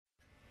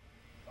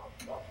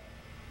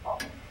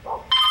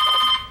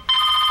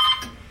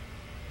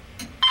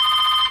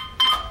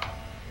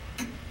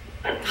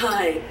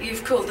Hi,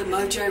 you've called the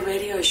Mojo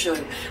radio show.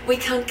 We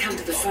can't come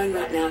to the phone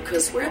right now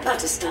because we're about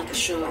to start the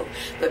show.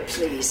 But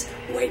please,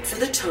 wait for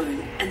the tone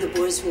and the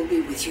boys will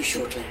be with you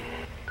shortly.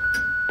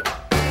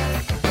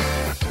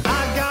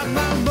 I got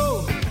my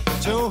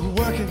mojo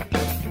working,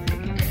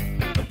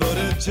 but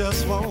it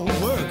just won't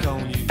work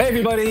on you. Hey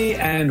everybody,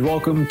 and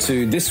welcome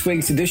to this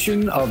week's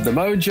edition of the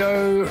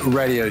Mojo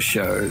radio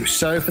show.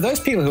 So for those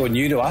people who are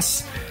new to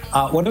us,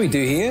 what do we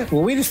do here?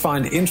 Well, we just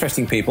find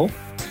interesting people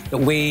that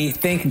we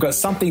think have got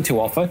something to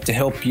offer to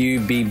help you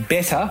be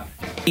better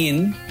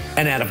in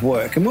and out of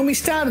work. And when we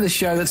started the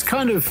show, it's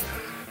kind of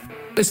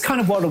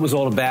what it was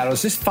all about. It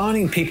was just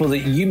finding people that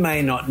you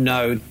may not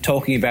know,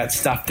 talking about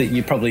stuff that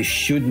you probably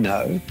should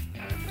know,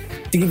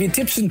 to give you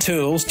tips and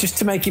tools just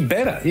to make you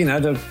better,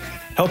 to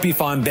help you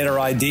find better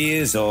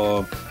ideas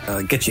or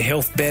get your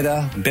health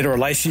better, better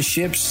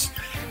relationships,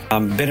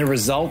 better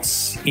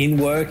results in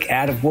work,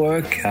 out of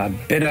work,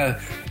 better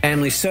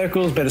family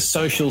circles, better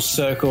social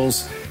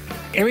circles.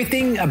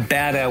 Everything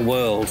about our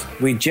world,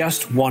 we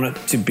just want it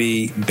to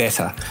be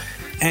better.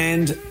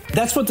 And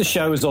that's what the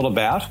show is all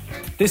about.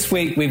 This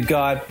week we've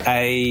got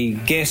a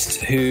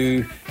guest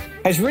who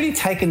has really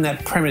taken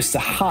that premise to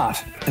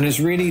heart and has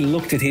really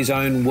looked at his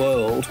own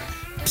world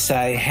to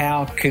say,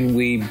 how can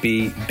we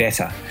be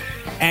better?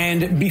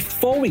 And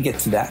before we get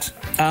to that,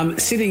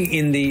 sitting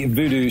in the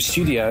Voodoo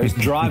Studios,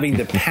 driving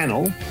the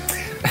panel,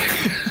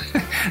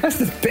 that's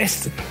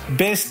the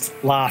best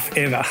laugh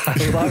ever.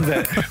 I love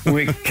that.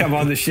 We come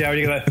on the show and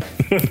you go,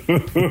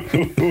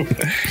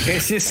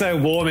 it's just so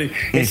warming.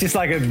 It's just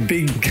like a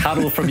big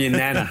cuddle from your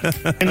nana,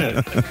 isn't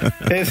it?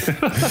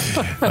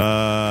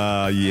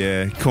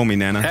 Yeah, call me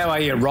Nana. How are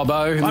you,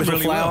 Robbo? I'm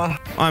really flower? well.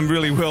 I'm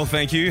really well,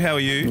 thank you. How are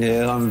you?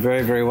 Yeah, I'm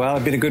very, very well.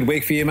 It's been a good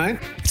week for you, mate.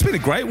 It's been a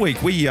great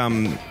week. We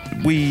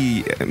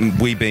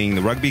being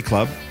the rugby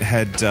club,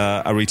 had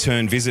a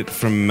return visit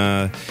from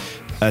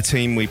a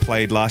team we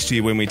played last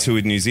year when we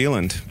toured New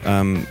Zealand.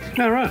 Oh,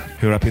 right.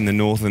 Who are up in the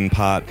northern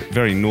part,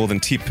 very northern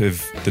tip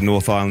of the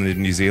North Island of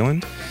New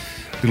Zealand.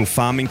 Little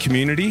farming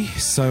community.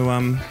 So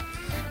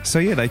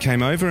yeah, they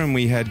came over and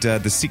we had the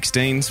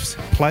 16s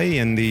play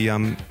and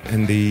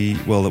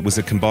it was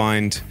a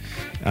combined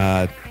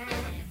 11s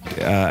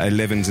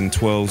and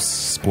 12s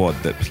squad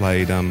that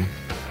played.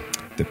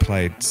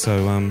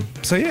 So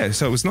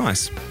it was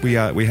nice. We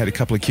had a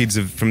couple of kids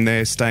from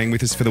there staying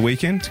with us for the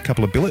weekend, a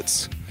couple of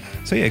billets.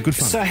 So yeah, good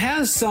fun. So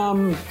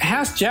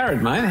how's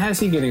Jared, mate? How's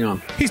he getting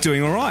on? He's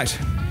doing all right.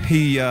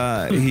 He's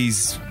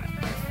as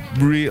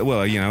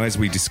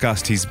we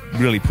discussed, he's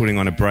really putting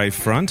on a brave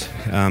front.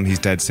 His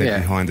dad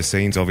said behind the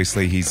scenes,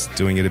 obviously he's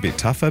doing it a bit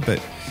tougher, but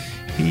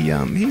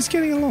he's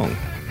getting along.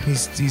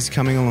 He's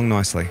coming along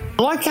nicely.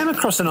 Well, I came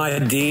across an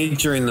idea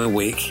during the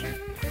week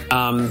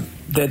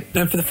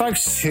that for the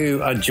folks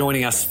who are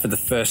joining us for the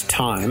first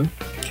time,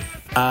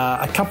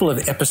 a couple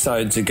of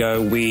episodes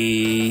ago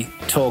we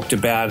talked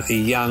about a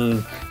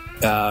young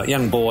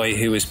boy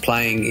who was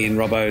playing in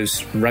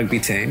Robbo's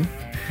rugby team,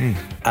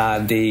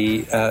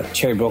 the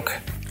Cherrybrook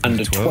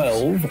under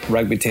 12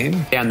 rugby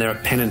team down there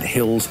at Pennant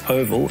Hills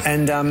Oval.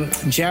 And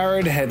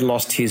Jared had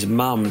lost his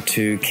mum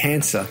to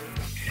cancer.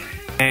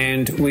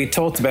 And we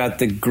talked about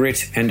the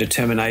grit and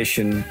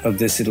determination of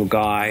this little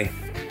guy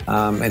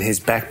and his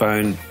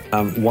backbone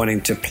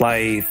wanting to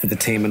play for the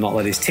team and not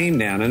let his team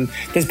down. And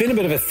there's been a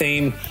bit of a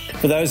theme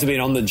for those who have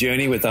been on the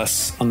journey with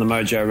us on the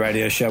Mojo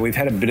radio show. We've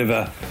had a bit of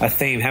a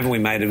theme, haven't we,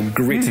 mate, of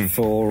grit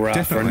for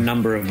a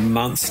number of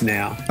months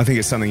now. I think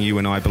it's something you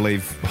and I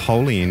believe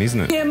wholly in, isn't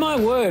it? Yeah, my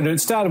word.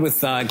 It started with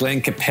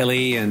Glenn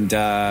Capelli and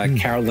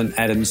Carolyn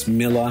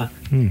Adams-Miller.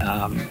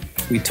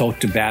 We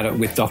talked about it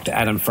with Dr.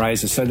 Adam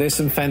Fraser. So there's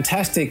some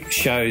fantastic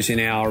shows in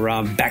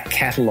our back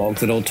catalogue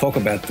that all talk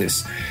about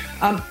this.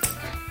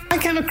 I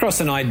came across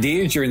an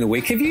idea during the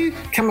week. Have you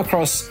come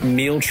across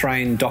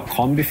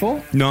mealtrain.com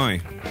before? No.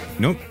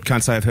 Nope.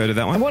 Can't say I've heard of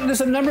that one. Well,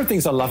 there's a number of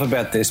things I love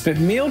about this, but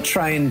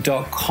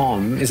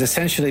mealtrain.com is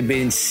essentially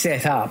being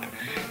set up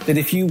that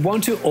if you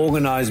want to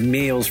organise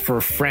meals for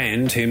a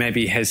friend who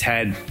maybe has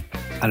had,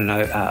 I don't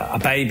know, a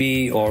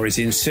baby or is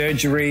in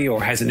surgery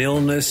or has an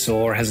illness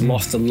or has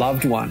lost a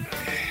loved one,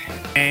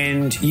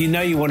 and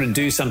you want to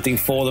do something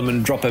for them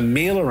and drop a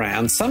meal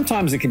around,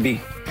 sometimes it can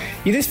be,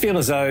 you just feel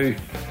as though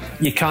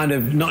you're kind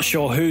of not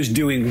sure who's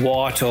doing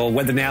what or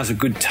whether now's a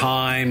good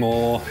time,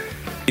 or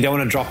you don't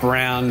want to drop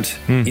around,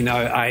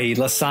 a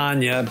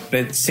lasagna,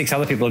 but 6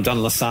 other people have done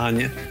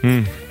lasagna.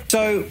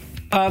 So,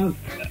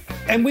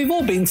 and we've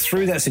all been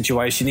through that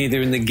situation,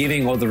 either in the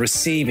giving or the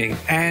receiving.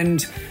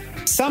 And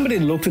somebody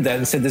looked at that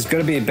and said there's got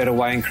to be a better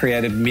way, and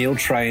created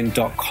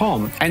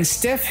mealtrain.com. And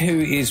Steph,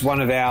 who is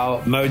one of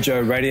our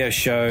Mojo radio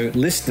show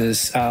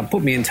listeners,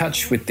 put me in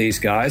touch with these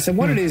guys. And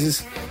what it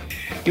is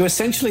you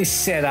essentially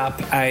set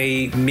up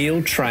a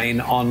meal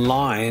train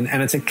online,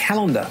 and it's a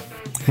calendar.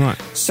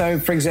 Right. So,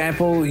 for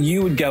example,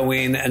 you would go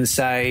in and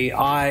say,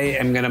 I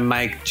am going to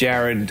make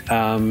Jared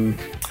a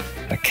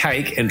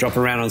cake and drop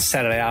around on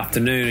Saturday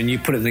afternoon, and you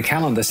put it in the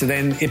calendar. So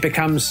then it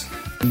becomes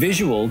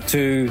visual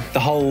to the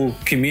whole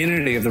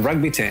community of the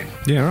rugby team.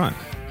 Yeah, right.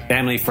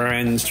 family,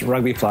 friends,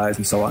 rugby players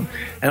and so on.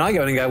 And I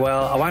go in and go,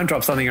 well, I won't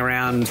drop something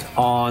around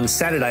on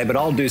Saturday, but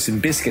I'll do some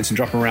biscuits and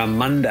drop them around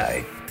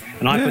Monday.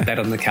 And I put that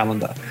on the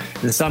calendar.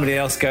 And somebody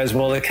else goes,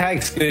 well, the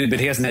cake's good, but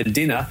he hasn't had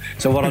dinner.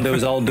 So what I'll do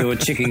is I'll do a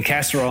chicken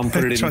casserole and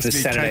put it in for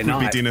Saturday night.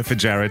 Would be dinner for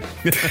Jared.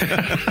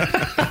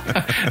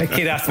 A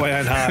kid after my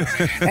own heart.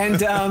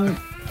 And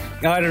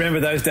I remember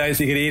those days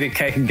you could eat a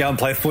cake and go and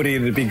play footy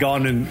and it'd be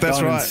gone in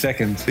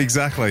seconds.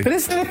 Exactly. But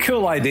isn't that a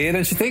cool idea,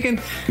 don't you think? And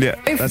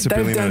that's a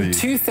brilliant idea. They've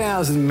done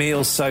 2,000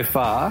 meals so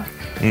far.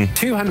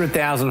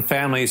 200,000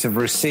 families have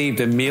received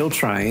a meal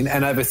train,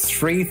 and over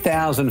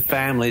 3,000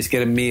 families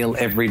get a meal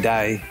every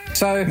day.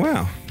 So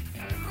wow.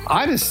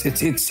 It's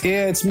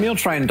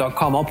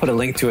mealtrain.com. I'll put a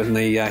link to it in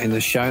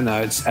the show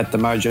notes at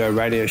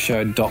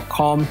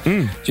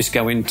themojoradioshow.com. Just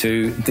go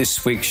into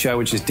this week's show,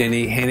 which is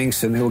Denny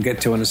Hemingson, who we'll get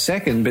to in a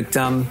second. But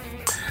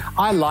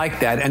I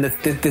like that. And the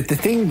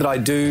thing that I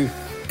do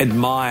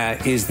admire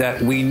is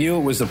that we knew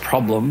it was a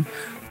problem.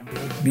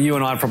 You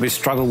and I probably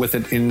struggle with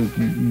it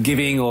in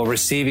giving or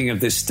receiving of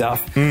this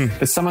stuff.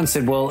 But someone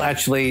said, well,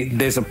 actually,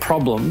 there's a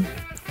problem.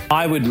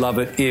 I would love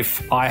it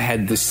if I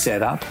had this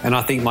set up, and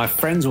I think my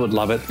friends would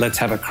love it. Let's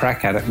have a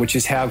crack at it, which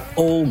is how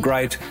all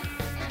great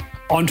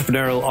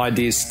entrepreneurial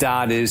ideas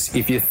start. Is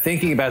if you're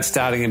thinking about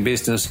starting a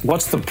business,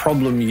 what's the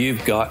problem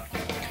you've got?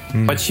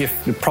 What's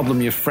the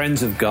problem your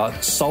friends have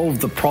got? Solve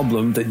the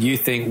problem that you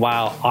think,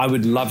 wow, I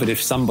would love it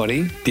if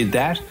somebody did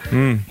that.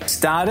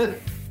 Start it,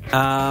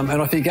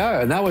 and off you go.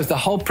 And that was the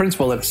whole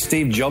principle that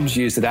Steve Jobs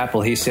used at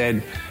Apple. He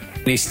said,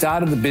 when he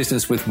started the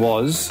business with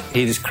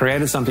he just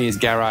created something in his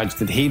garage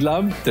that he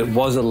loved, that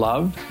was a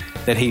love,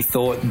 that he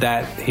thought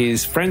that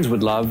his friends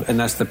would love, and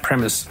that's the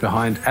premise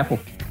behind Apple.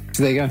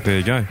 So there you go. There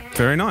you go.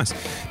 Very nice.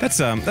 That's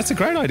a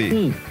great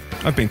idea.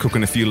 I've been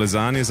cooking a few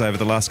lasagnas over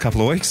the last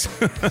couple of weeks.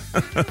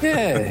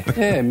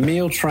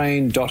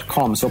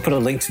 mealtrain.com. So I'll put a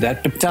link to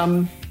that. But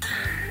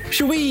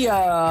should we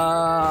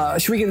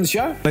get in the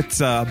show? Let's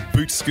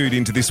boot scoot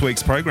into this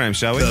week's program,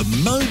 shall we? The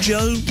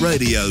Mojo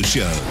Radio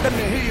Show. Let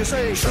me hear you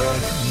say,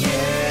 truck,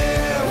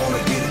 yeah, I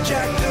wanna get it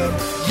jacked up,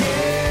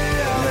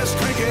 yeah, let's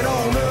crank it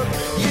on up,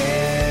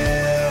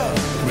 yeah,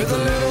 with a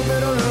little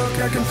bit of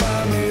luck, I can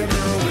find me a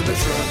girl with a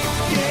truck,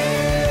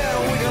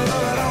 yeah, we can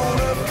love it on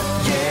up,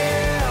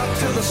 yeah,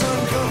 till the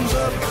sun comes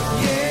up,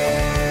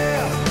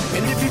 yeah,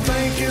 and if you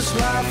think it's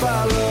life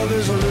I love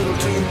is a little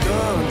too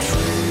country.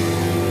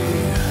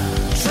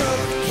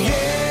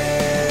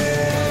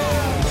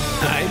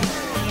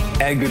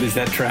 How good is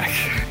that track?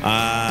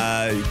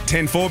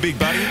 10-4, big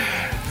buddy.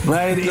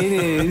 Mate, it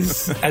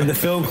is. And the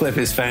film clip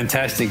is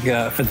fantastic.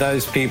 For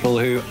those people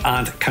who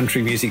aren't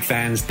country music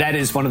fans, that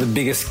is one of the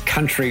biggest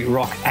country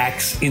rock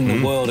acts in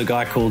the world, a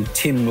guy called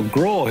Tim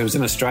McGraw, who was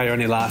in Australia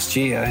only last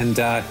year. And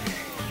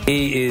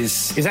he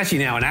is actually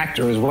now an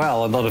actor as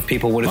well. A lot of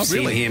people would have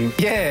seen him.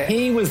 Yeah,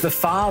 he was the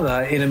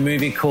father in a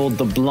movie called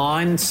The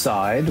Blind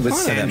Side with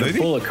Sandra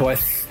Bullock, who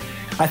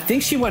I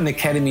think she won an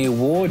Academy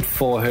Award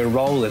for her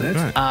role in it.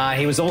 Right.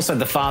 He was also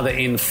the father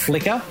in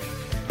Flicker,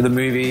 the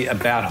movie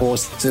about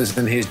horses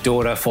and his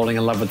daughter falling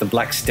in love with the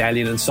black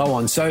stallion and so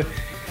on. So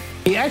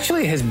he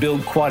actually has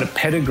built quite a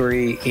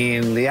pedigree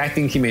in the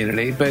acting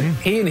community, but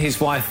he and his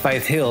wife,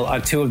 Faith Hill,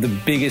 are two of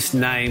the biggest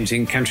names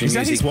in country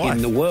music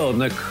in the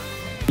world.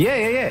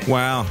 Yeah.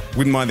 Wow.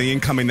 Wouldn't mind the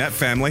income in that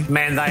family.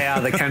 Man, they are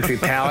the country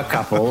power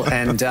couple.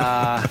 And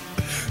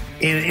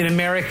in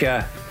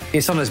America,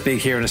 it's not as big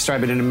here in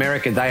Australia, but in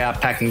America, they are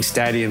packing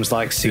stadiums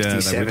like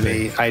 60,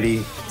 70,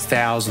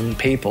 80,000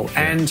 people.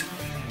 Yeah. And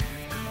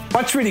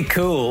what's really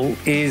cool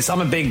is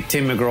I'm a big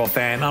Tim McGraw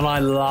fan, and I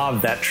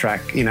love that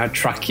track,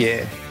 Truck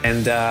Yeah,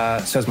 and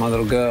so is my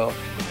little girl.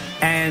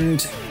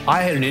 And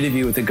I had an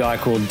interview with a guy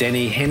called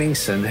Denny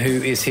Hemingson,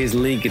 who is his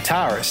lead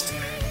guitarist,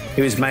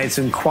 who has made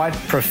some quite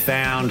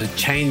profound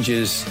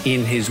changes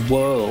in his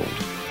world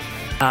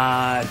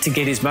to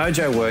get his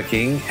mojo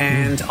working.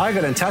 And I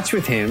got in touch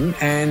with him,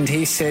 and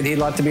he said he'd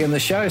like to be on the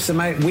show. So,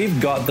 mate,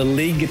 we've got the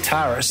lead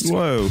guitarist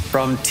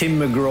from Tim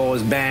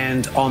McGraw's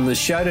band on the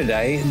show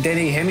today,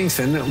 Denny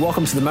Hemingson.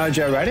 Welcome to the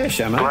Mojo Radio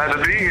Show, mate. Glad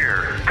to be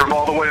here from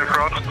all the way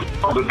across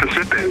the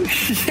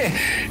Pacific. Yeah.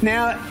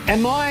 Now,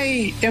 am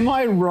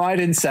I right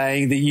in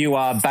saying that you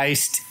are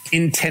based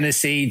in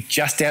Tennessee,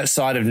 just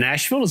outside of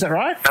Nashville? Is that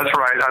right? That's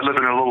right. I live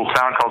in a little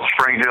town called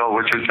Spring Hill,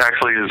 which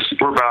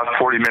we're about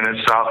 40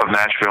 minutes south of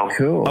Nashville.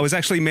 Cool. I was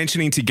actually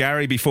mentioning to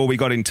Gary before we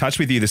got in touch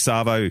with you, the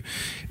Savo,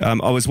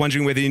 I was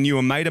wondering whether you knew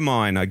a mate of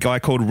mine, a guy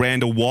called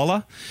Randall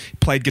Waller,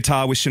 played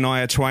guitar with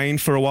Shania Twain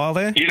for a while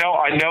there.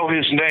 I know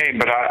his name,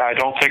 but I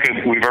don't think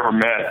we've ever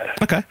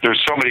met. Okay.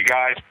 There's so many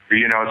guys,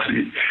 you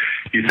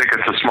think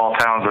it's a small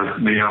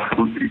town, but you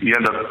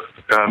end up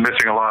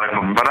missing a lot of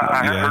them. But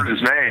I have heard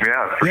his name,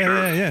 for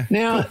sure. Yeah.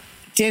 Now,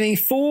 Denny,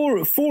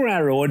 for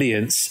our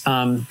audience,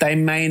 they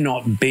may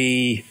not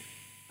be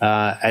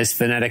as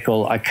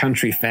fanatical a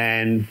country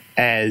fan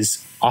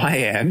as I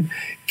am.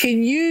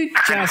 Can you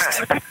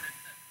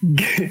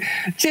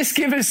just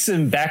give us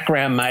some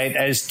background, mate,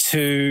 as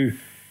to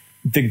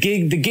the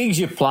gigs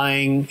you're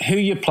playing, who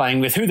you're playing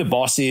with, who the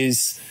boss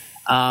is,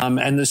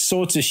 and the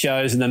sorts of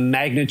shows and the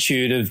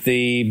magnitude of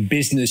the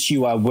business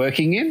you are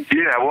working in?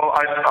 Yeah, well,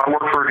 I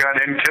work for a guy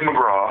named Tim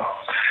McGraw.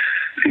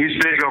 He's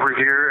big over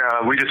here.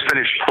 We just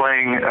finished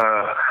playing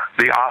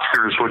the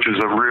Oscars, which is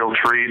a real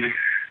treat.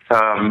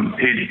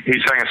 He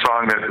sang a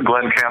song that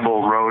Glenn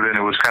Campbell wrote, and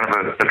it was kind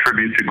of a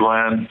tribute to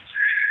Glenn,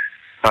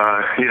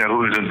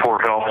 who's in poor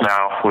health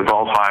now with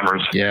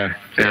Alzheimer's. Yeah.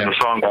 And the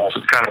song was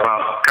kind of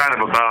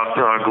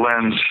about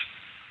Glenn's,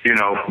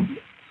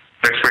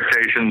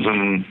 expectations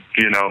and,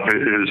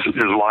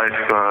 his life,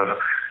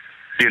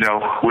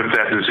 with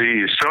that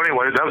disease. So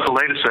anyway, that was the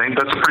latest thing.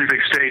 That's a pretty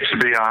big stage to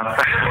be on.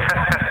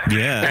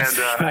 Yeah.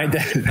 And,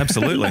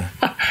 absolutely.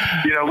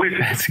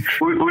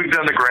 We've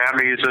done the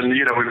Grammys, and,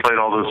 we played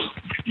all those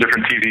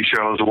different TV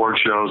shows, award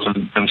shows,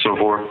 and so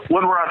forth.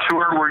 When we're on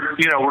tour,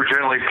 we're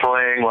generally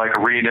playing like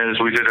arenas.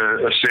 We did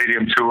a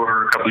stadium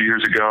tour a couple of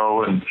years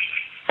ago, and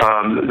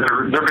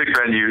they're big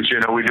venues.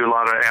 We do a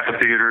lot of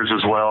amphitheaters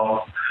as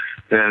well,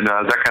 and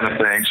that kind of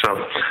thing.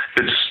 So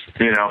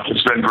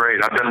it's been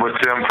great. I've been with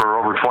Tim for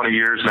over 20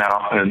 years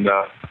now, and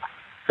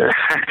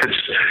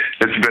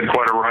it's been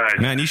quite a ride.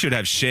 Man, you should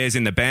have shares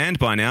in the band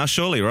by now,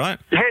 surely, right?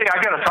 Hey,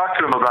 I got to talk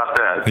to him about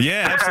that.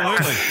 Yeah,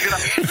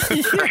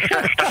 absolutely.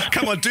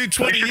 Come on, dude,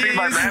 20 years. Be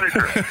my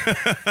manager.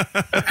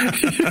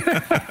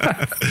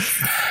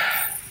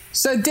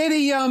 So,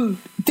 Denny,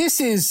 this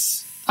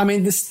is,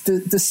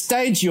 the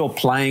stage you're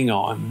playing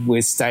on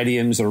with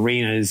stadiums,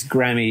 arenas,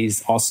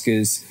 Grammys,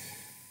 Oscars.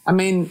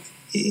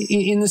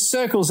 In the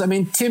circles,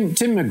 Tim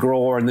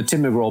McGraw and the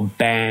Tim McGraw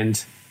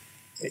band,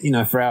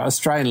 for our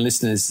Australian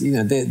listeners,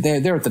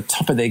 they're at the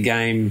top of their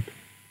game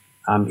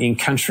in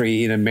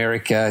country, in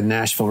America,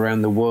 Nashville,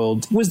 around the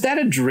world. Was that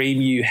a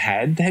dream you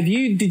had?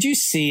 Did you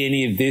see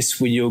any of this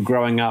when you were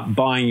growing up,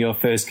 buying your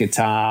first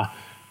guitar,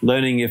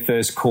 learning your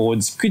first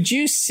chords? Could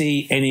you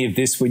see any of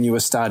this when you were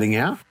starting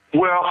out?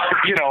 Well,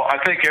 I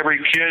think every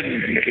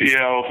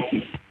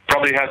kid,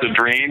 probably has a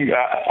dream.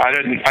 I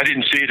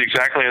didn't see it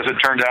exactly as it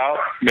turned out,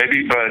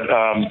 maybe, but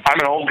I'm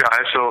an old guy,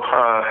 so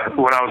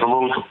when I was a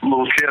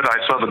little kid, I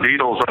saw the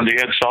Beatles on the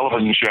Ed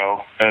Sullivan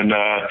Show, and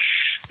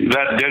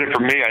that did it for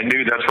me. I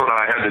knew that's what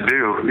I had to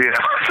do,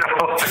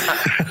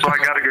 So I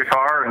got a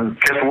guitar and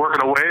kept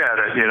working away at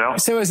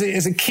it, So as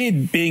a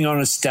kid, being on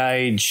a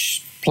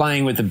stage,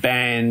 playing with a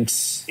band,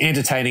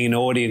 entertaining an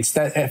audience,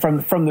 that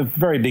from the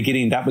very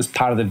beginning, that was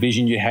part of the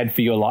vision you had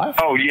for your life?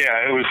 Oh,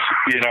 yeah. It was,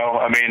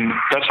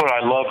 that's what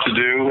I love to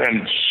do.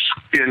 And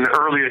in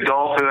early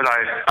adulthood,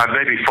 I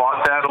maybe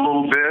fought that a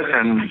little bit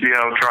and,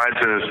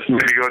 tried to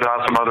maybe go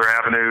down some other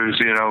avenues,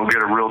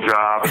 get a real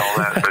job and all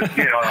that. But,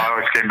 I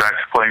always came back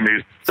to playing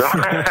music. So.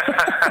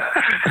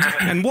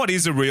 And what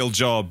is a real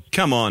job?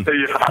 Come on.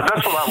 Yeah,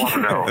 that's what I want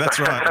to know. That's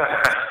right.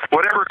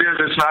 Whatever it is,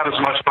 it's not as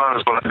much fun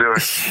as what I'm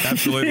doing.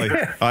 Absolutely.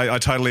 I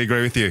totally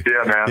agree with you.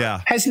 Yeah, man.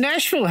 Yeah. Has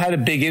Nashville had a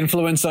big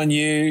influence on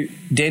you,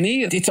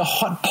 Denny? It's a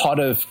hot pot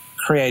of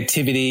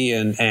creativity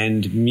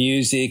and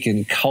music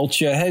and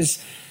culture.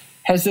 Has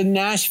the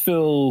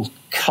Nashville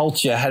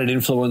culture had an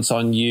influence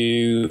on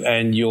you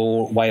and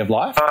your way of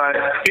life?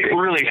 It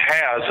really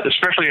has,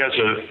 especially as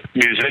a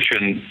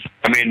musician.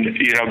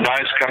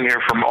 Guys come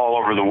here from all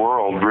over the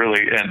world,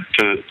 really, and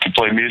to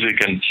play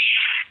music. And,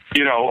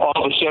 all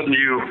of a sudden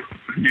you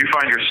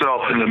find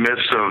yourself in the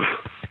midst of,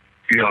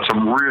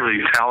 some really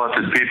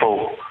talented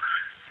people.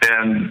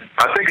 And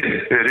I think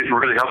it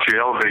really helps you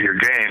elevate your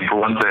game, for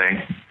one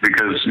thing,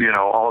 because,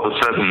 all of a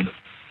sudden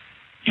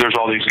there's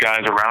all these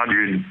guys around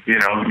you,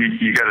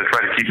 and, you got to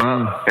try to keep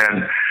up.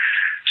 And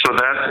so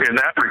that, in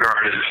that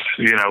regard,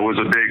 was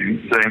a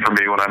big thing for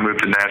me when I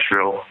moved to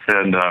Nashville.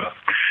 And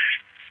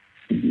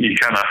you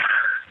kind of,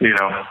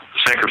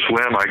 sink or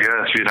swim, I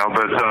guess,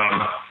 but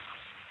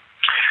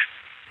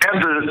and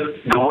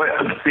the way,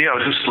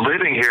 just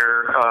living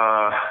here,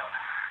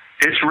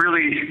 it's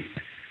really,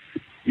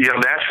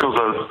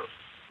 Nashville's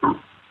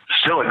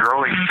still a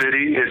growing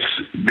city. It's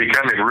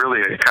becoming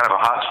really a kind of a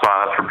hot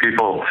spot for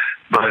people,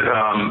 but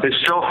it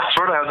still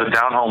sort of has a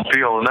down-home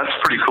feel, and that's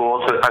pretty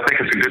cool. I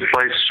think it's a good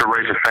place to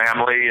raise a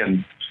family,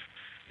 and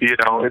it's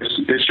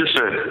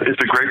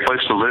a great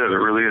place to live. It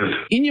really is.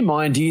 In your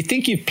mind, do you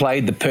think you've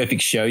played the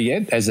perfect show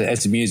yet as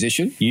a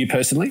musician, you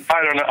personally?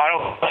 I don't know. I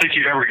don't think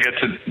you ever get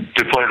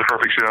to play the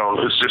perfect show.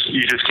 It's just,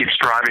 you just keep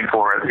striving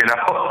for it,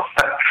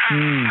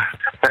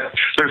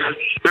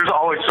 There's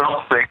always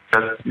something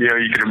that,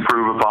 you can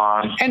improve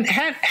upon. And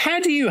how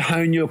do you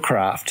hone your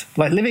craft?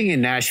 Like living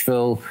in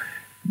Nashville,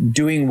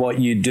 doing what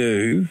you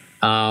do,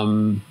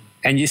 and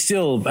you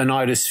still, and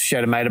I just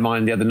showed a mate of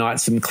mine the other night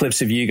some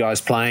clips of you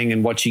guys playing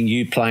and watching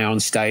you play on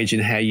stage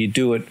and how you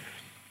do it.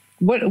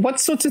 What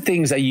sorts of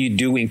things are you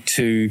doing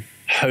to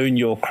hone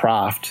your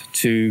craft,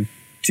 to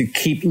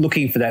keep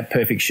looking for that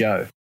perfect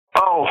show?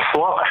 Oh,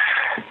 well,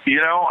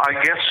 I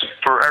guess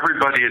for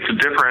everybody it's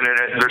different,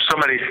 and there's so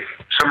many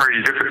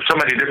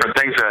different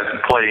things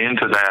that play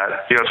into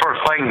that. As far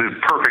as playing the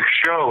perfect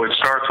show, it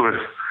starts with,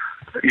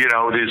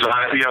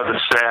 design, the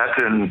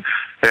set and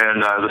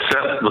and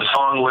the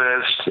song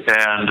list,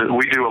 and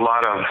we do a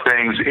lot of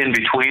things in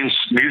between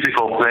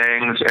musical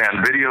things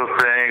and video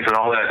things and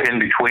all that in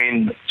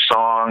between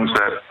songs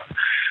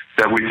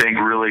that we think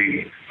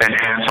really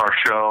enhance our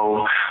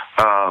show.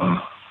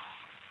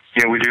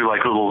 We do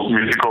like little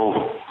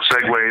musical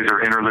segues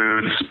or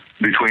interludes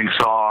between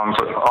songs.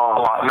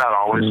 Not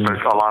always,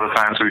 but a lot of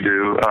times we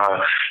do.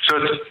 So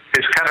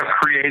it's kind of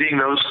creating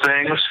those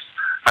things.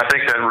 I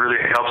think that really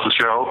helps the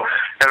show.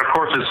 And of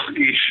course, it's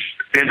each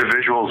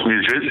individual's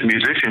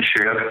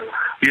musicianship,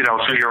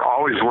 so you're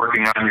always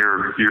working on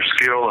your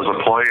skill as a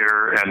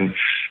player and,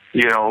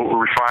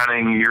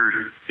 refining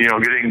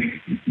getting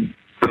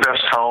the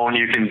best tone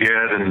you can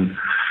get and,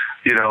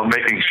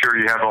 making sure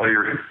you have all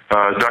your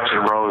ducks in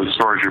a row as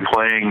far as your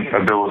playing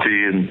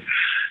ability and,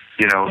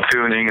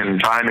 tuning and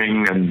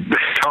timing and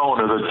tone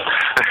of the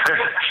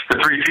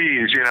three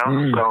T's,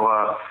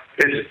 So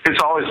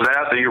it's always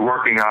that you're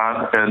working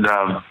on. And,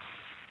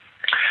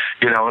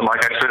 and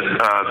like I said,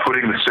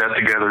 putting the set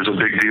together is a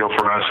big deal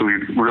for us. We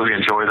really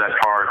enjoy that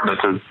part, and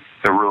it's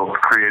a real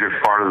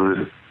creative part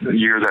of the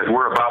year that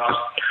we're about to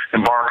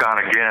embark on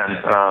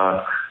again.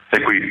 I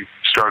think we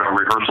start our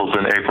rehearsals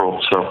in April,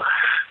 so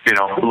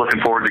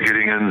looking forward to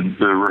getting in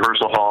the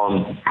rehearsal hall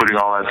and putting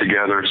all that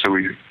together so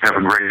we have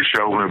a great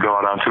show when we go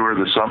out on tour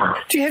this summer.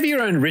 Do you have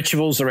your own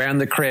rituals around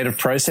the creative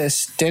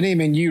process, Denny? I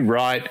mean, you're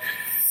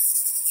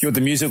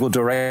the musical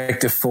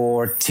director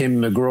for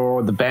Tim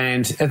McGraw, the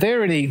band.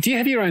 Do you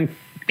have your own,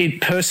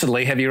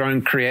 personally, have your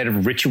own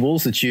creative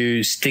rituals that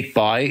you stick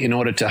by in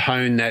order to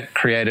hone that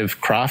creative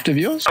craft of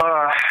yours?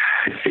 I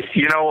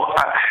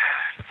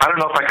don't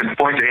know if I can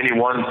point to any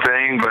one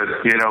thing, but,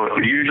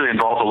 it usually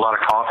involves a lot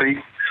of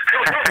coffee.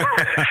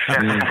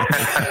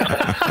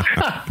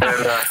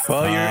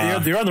 Well,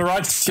 you're on the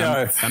right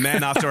show. A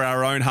man after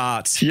our own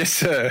hearts. Yes,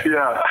 sir.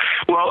 Yeah.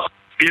 Well,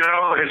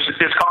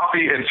 it's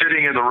coffee and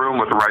sitting in the room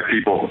with the right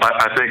people.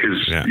 I think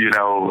is, that's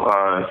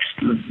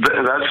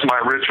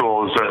my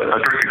ritual is I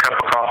drink a cup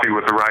of coffee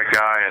with the right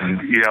guy and,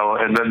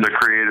 and then the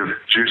creative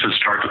juices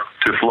start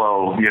to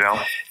flow,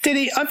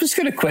 Denny, I've just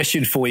got a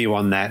question for you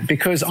on that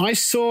because I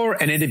saw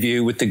an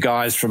interview with the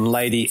guys from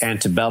Lady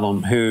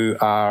Antebellum, who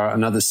are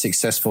another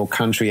successful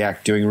country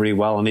act doing really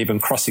well and even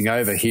crossing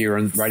over here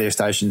on radio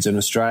stations in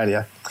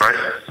Australia. Right.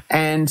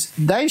 And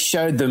they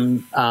showed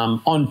them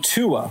on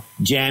tour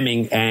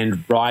jamming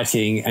and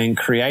writing and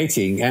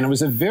creating, and it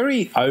was a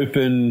very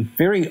open,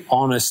 very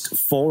honest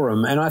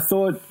forum. And I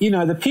thought,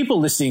 the people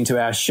listening to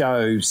our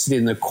show sit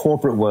in the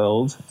corporate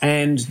world,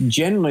 and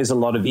generally there's a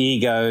lot of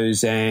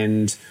egos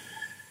and,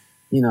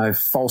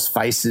 false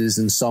faces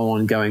and so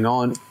on going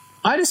on.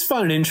 I just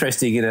find it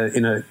interesting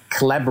in a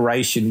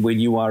collaboration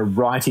when you are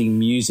writing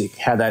music,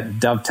 how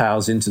that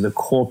dovetails into the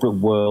corporate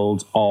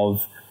world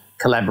of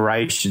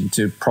collaboration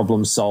to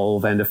problem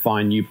solve and to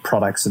find new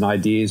products and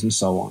ideas and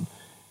so on.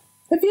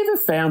 Have you ever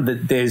found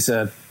that there's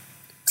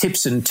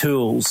tips and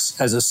tools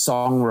as a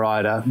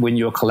songwriter when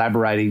you're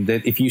collaborating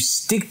that if you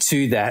stick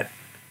to that,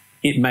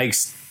 it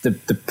makes the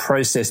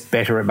process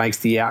better, it makes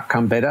the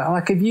outcome better?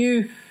 Like, have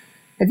you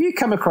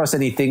come across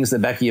any things in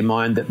the back of your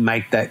mind that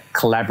make that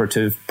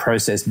collaborative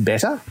process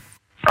better?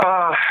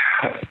 I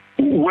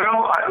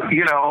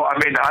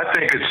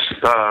think it's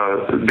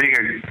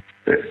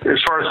as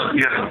far as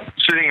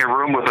sitting in a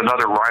room with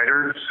another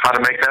writer, how to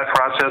make that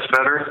process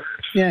better.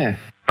 Yeah.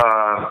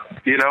 I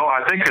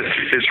think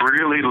it's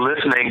really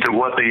listening to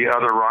what the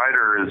other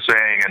writer is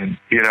saying, and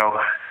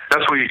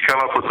that's where you come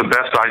up with the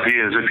best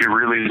ideas if you're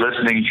really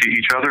listening to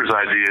each other's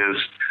ideas,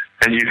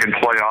 and you can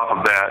play off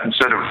of that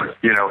instead of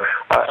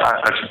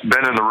I've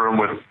been in the room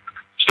with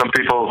some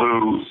people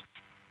who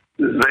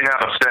they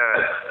have a set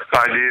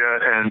idea,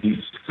 and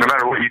no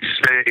matter what you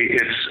say,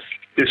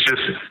 it's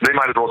just they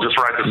might as well just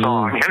write the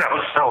song,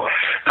 So,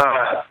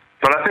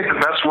 but I think the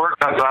best work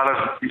comes out of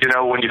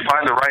when you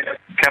find the right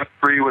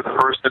chemistry with the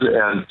person,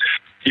 and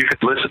you can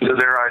listen to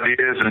their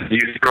ideas, and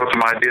you throw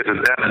some ideas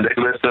at them, and they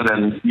listen,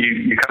 and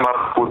you come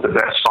up with the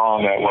best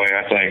song that way,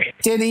 I think.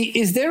 Denny,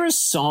 is there a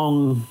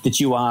song that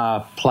you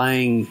are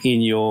playing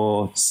in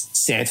your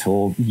set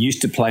or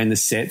used to play in the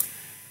set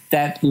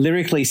that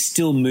lyrically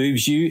still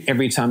moves you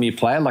every time you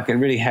play it? Like it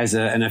really has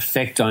an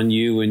effect on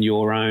you and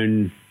your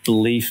own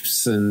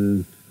beliefs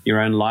and your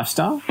own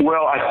lifestyle?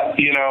 Well, I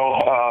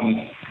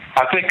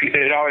think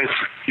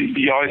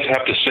you always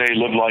have to say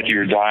live like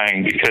you're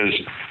dying because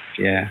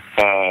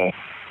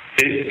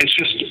it's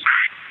just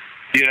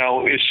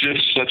it's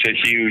just such a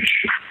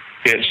huge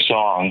hit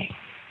song,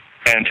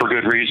 and for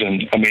good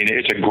reason. I mean,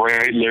 it's a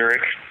great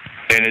lyric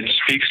and it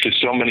speaks to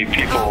so many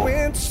people. I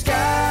went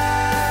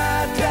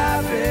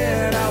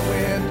skydiving, I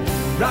went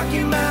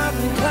Rocky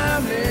Mountain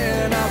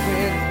climbing, I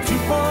went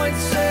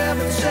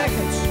 2.7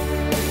 seconds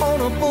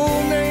on a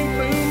bull named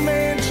Blue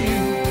Manchu,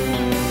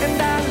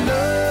 and I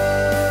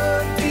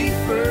loved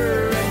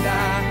deeper, and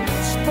I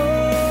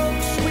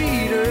spoke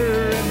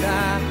sweeter, and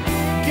I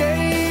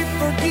gave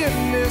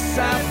forgiveness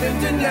I've been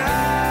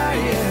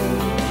denying.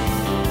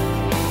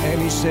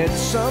 And he said,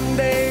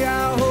 someday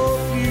I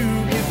hope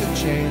you get the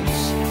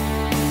chance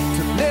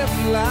to live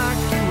like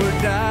you were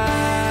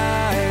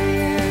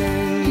dying.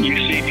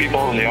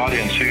 people in the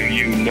audience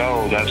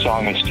who that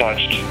song has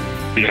touched,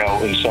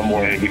 in some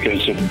way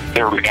because of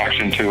their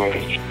reaction to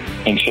it.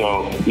 And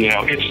so,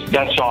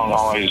 that song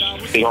always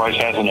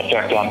has an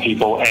effect on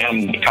people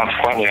and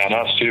consequently on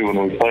us too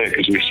when we play it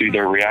because we see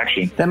their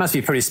reaction. That must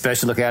be pretty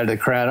special to look out at the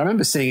crowd. I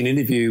remember seeing an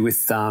interview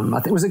with, I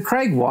think, was it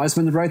Craig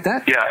Wiseman that wrote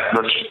that? Yeah,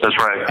 that's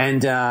right.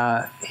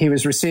 And he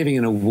was receiving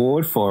an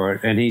award for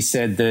it, and he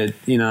said that,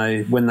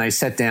 when they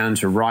sat down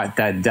to write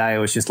that day, it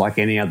was just like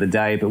any other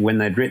day, but when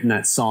they'd written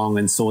that song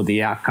and saw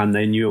the outcome,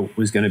 they knew it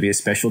was going to be a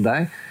special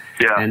day.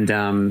 Yeah.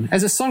 And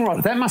as a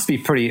songwriter, that must be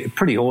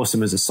pretty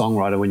awesome as a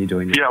songwriter when you're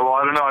doing that. Yeah, well,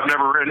 I don't know. I've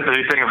never written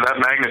anything of that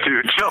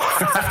magnitude.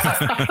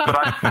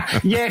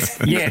 But yes.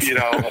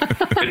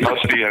 It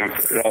must be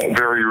a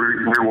very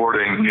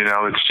rewarding.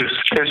 It's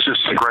just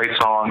a great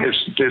song. It's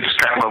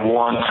kind of a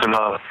once in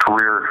a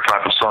career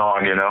type of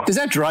song. Does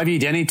that drive you,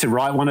 Denny, to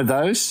write one of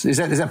those? Is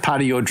that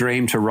part of your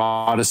dream to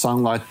write a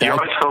song like that? Yeah,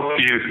 I hope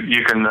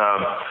you can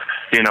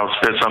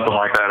spit something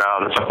like that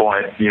out at some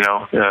point.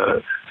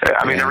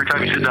 Every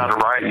time you sit down to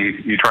write,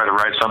 you try to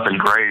write something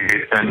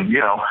great, and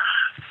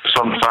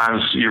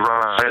sometimes you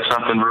write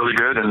something really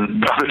good,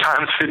 and other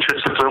times it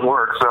just doesn't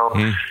work. So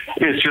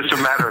it's just a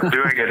matter of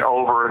doing it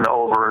over and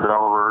over and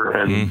over,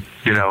 and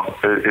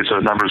it's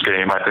a numbers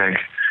game. I think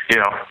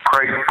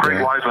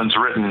Craig Wiseman's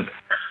written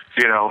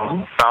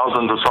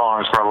thousands of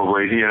songs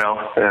probably,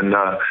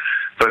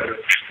 but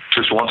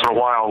just once in a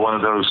while, one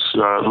of those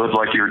 "Live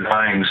Like You're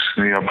Dying"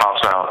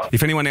 pops out.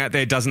 If anyone out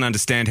there doesn't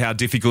understand how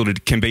difficult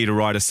it can be to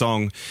write a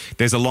song,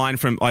 there's a line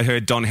I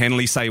heard Don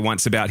Henley say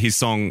once about his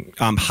song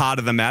 "Heart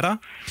of the Matter."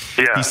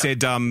 Yeah. He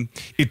said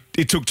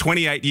it took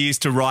 28 years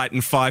to write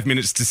and 5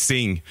 minutes to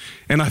sing,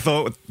 and I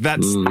thought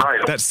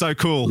that's so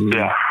cool.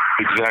 Yeah,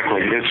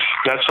 exactly.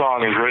 That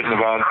song is written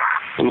about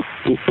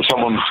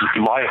someone's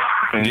life,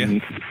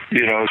 and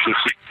it's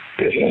just.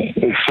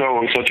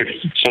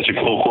 It's such a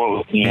cool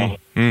quote.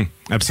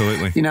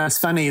 Absolutely. It's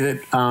funny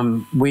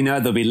that we know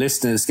there'll be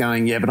listeners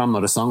going, yeah, but I'm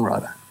not a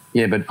songwriter.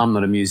 Yeah, but I'm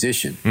not a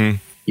musician.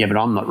 Yeah, but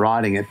I'm not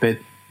writing it. But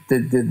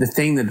the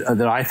thing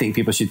that I think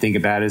people should think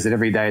about is that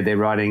every day they're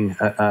writing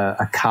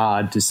a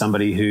card to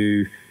somebody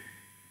who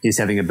is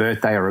having a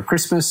birthday or a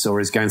Christmas or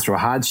is going through a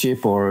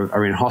hardship or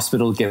are in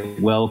hospital, get a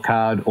well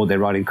card, or they're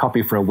writing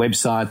copy for a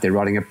website, they're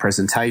writing a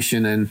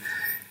presentation, and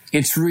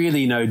it's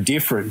really no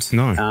different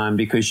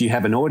because you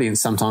have an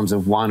audience sometimes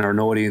of one or an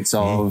audience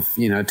of,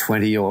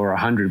 20 or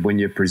 100 when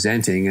you're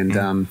presenting.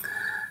 And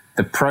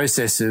the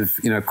process of,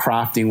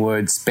 crafting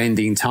words,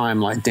 spending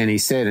time, like Denny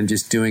said, and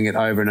just doing it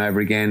over and over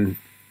again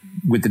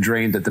with the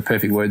dream that the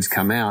perfect words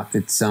come out.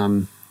 It's,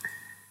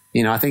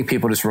 I think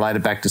people just relate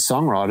it back to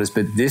songwriters,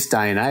 but this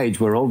day and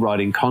age, we're all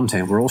writing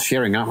content. We're all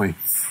sharing, aren't we?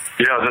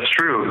 Yeah, that's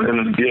true.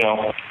 And,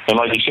 and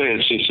like you say,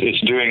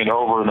 it's doing it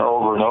over and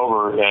over and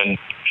over. And,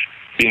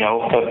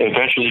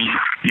 eventually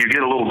you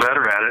get a little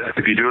better at it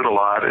if you do it a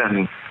lot,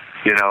 and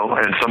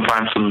and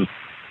sometimes some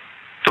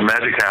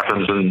magic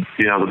happens, and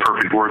the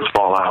perfect words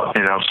fall out.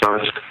 So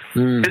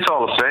it's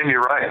all the same.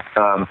 You're right.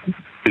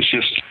 It's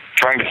just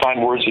trying to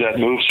find words that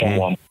move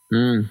someone.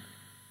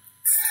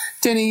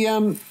 Denny,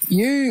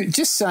 you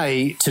just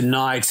say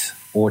tonight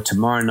or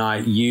tomorrow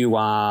night you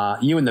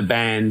and the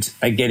band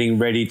are getting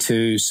ready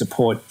to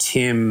support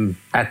Tim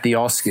at the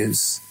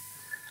Oscars.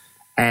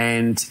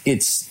 And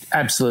it's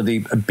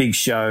absolutely a big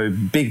show,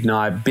 big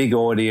night, big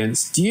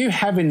audience. Do you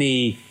have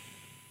any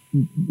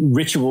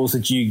rituals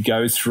that you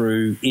go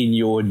through in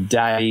your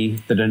day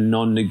that are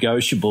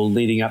non-negotiable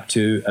leading up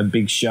to a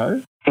big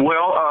show?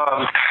 Well,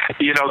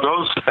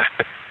 those,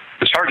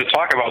 it's hard to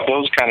talk about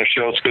those kind of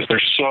shows because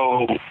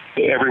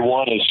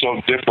everyone is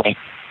so different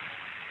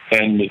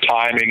and the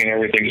timing and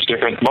everything is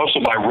different. Most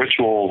of my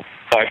ritual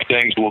type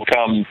things will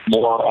come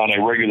more on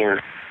a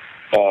regular,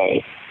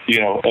 a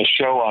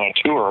show on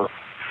a tour.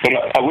 But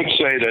I would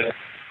say that,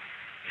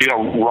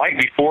 right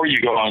before you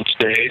go on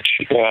stage,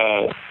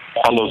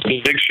 on those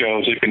big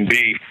shows, it can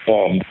be,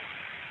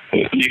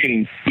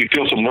 you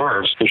feel some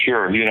nerves for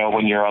sure,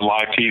 when you're on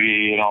live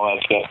TV and all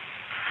that stuff.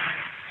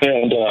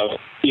 And,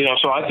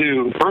 so I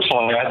do,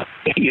 personally,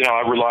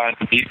 I rely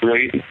on deep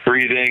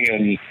breathing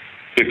and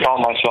to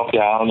calm myself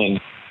down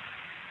and,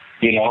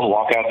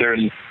 walk out there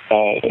and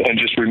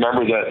just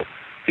remember that,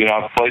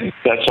 I've played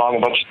that song a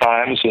bunch of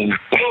times and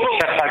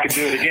I can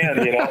do it again,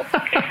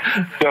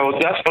 So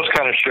that's those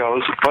kind of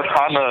shows. But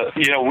on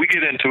we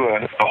get into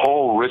a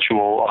whole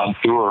ritual on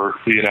tour,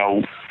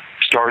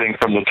 starting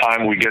from the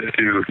time we get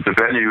to the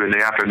venue in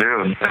the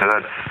afternoon. And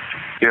that,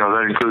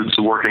 that includes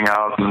working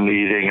out and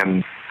eating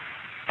and,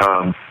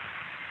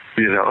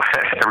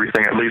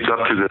 everything that leads up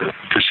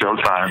to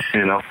showtime,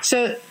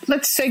 So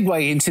let's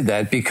segue into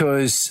that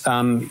because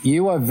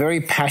you are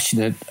very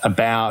passionate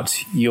about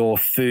your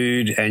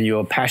food and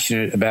you're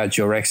passionate about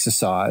your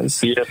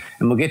exercise. Yeah.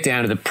 And we'll get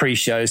down to the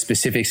pre-show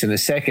specifics in a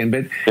second.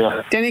 But,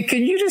 Denny,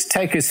 can you just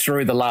take us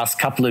through the last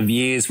couple of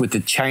years with the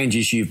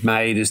changes you've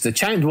made the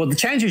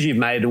changes you've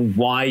made and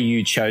why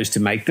you chose to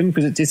make them?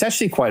 Because it's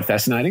actually quite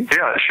fascinating.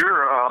 Yeah,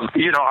 sure.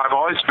 I've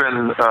always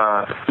been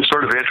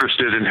sort of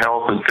interested in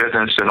health and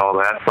fitness and all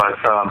that, but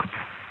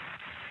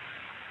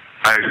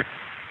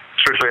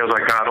especially as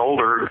I got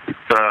older,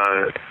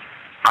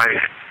 I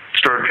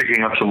started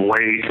picking up some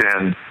weight,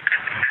 and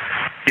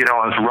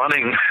I was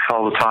running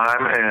all the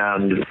time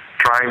and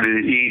trying to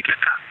eat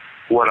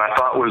what I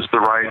thought was the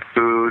right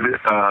food,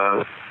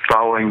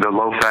 following the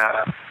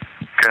low-fat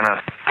kind of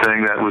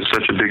thing that was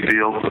such a big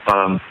deal.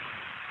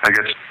 I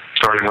guess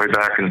starting way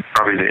back in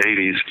probably the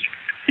 80s.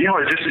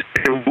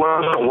 It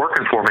wasn't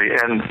working for me.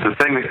 And the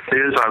thing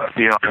is,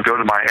 I go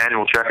to my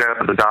annual checkup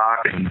at the doc,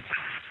 and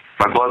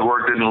my blood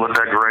work didn't look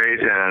that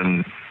great,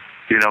 and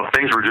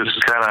things were just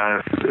kind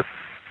of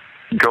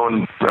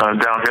going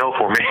downhill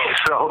for me.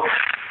 So,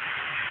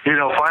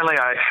 finally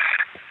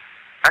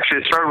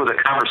it started with a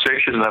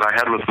conversation that I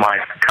had with my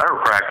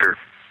chiropractor,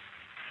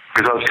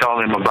 because I was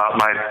telling him about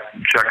my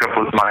checkup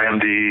with my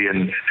MD,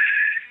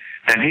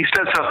 and he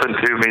said something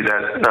to me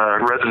that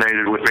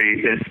resonated with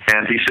me,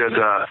 and he said,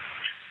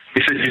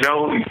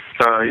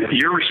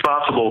 you're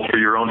responsible for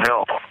your own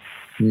health.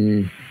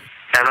 Mm.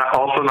 And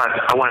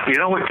I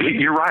went,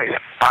 you're right.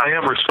 I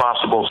am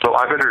responsible, so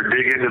I better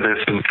dig into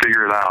this and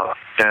figure it out.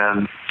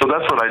 And so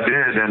that's what I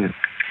did. And,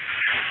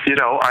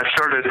 I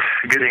started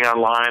getting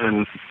online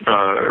and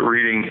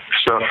reading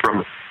stuff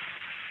from,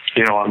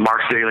 on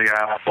Mark's Daily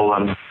Apple,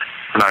 and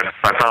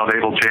I found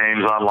Abel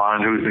James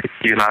online, who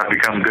he and I have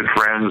become good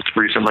friends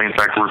recently. In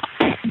fact, we're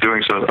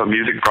doing a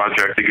music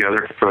project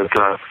together, but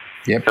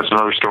that's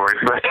another story.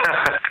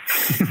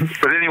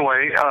 But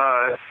anyway,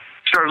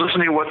 started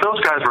listening to what those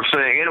guys were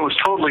saying, and it was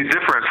totally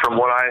different from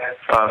what I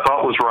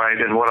thought was right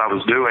and what I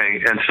was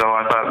doing. And so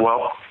I thought,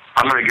 well,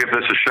 I'm going to give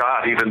this a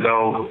shot, even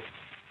though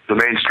the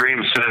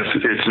mainstream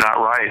says it's not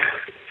right.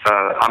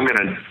 I'm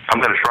gonna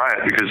try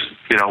it, because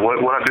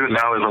what I'm doing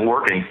now isn't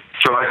working.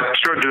 So I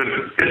started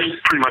doing, it's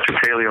pretty much a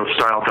paleo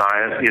style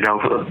diet,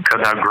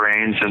 cutting out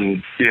grains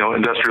and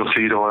industrial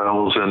seed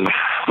oils and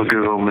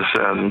legumes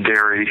and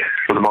dairy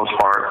for the most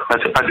part.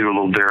 I do a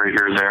little dairy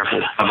here and there,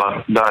 but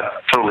I'm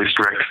not totally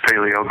strict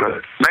paleo.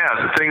 But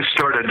man, things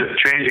started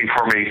changing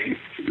for me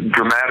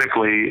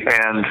dramatically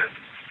and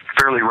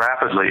fairly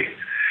rapidly.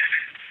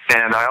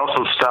 And I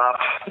also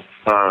stopped.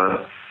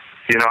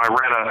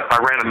 I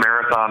ran a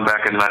marathon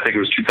back in, I think it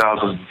was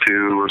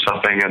 2002 or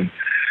something, and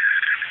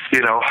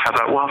I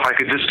thought, well, if I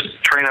could just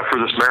train up for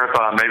this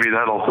marathon, maybe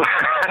that'll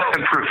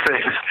improve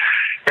things.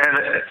 And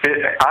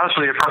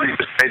honestly, it probably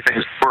just made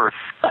things worse.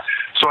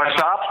 So I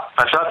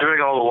stopped doing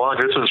all the long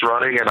distance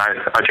running, and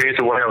I changed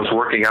the way I was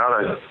working out.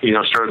 I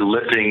started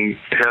lifting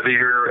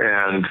heavier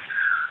and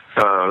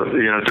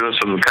doing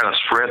some kind of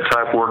sprint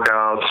type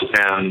workouts,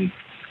 and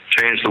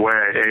changed the way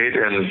I ate,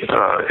 and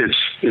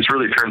it's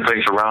really turned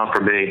things around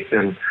for me.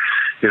 And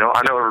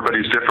I know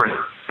everybody's different,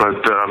 but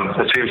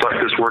it seems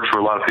like this works for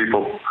a lot of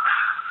people,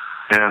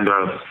 and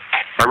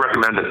I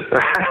recommend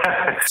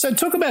it. So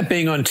talk about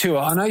being on tour.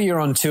 I know you're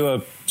on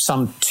tour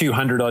some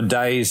 200 odd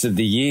days of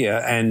the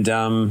year, and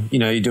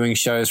you're doing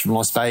shows from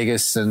Las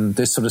Vegas and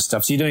this sort of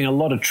stuff. So you're doing a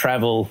lot of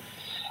travel.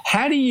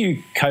 How do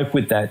you cope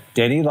with that,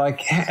 Denny?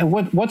 Like, how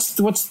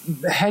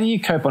do you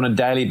cope on a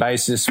daily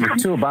basis with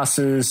tour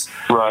buses,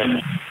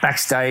 right,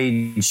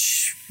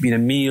 backstage,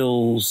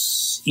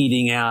 meals,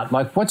 eating out?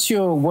 Like, what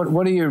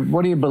are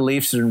your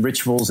beliefs and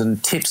rituals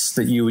and tips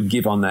that you would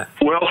give on that?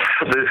 Well,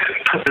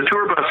 the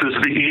tour bus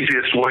is the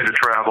easiest way to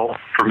travel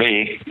for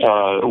me.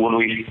 When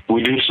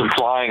we do some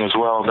flying as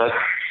well, that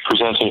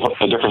presents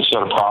a different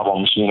set of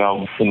problems,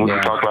 and we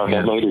can talk about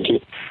that later too.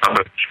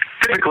 But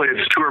typically,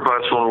 it's tour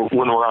bus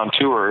when we're on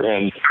tour,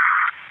 and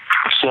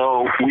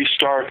so we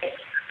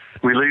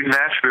leave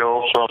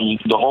Nashville from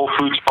the Whole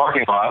Foods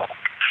parking lot.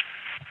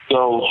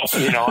 So,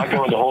 I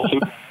go into Whole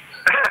Foods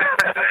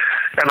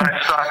and I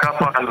stock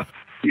up on,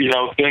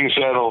 things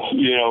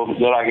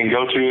that I can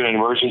go to in an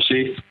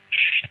emergency.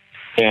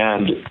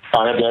 And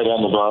I have that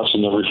on the bus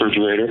in the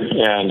refrigerator.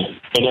 And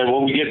then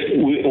when we get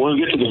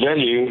to the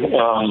venue,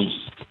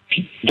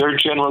 they're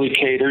generally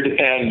catered,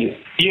 and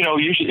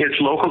usually it's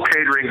local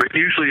catering, but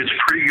usually it's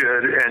pretty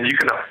good. And you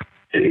can,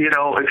 if you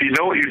know what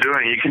you're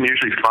doing, you can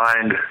usually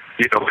find,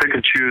 pick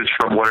and choose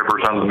from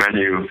whatever's on the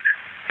menu,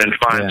 and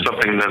find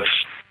something that's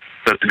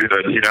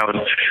good.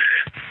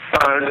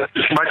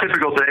 My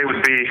typical day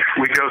would be,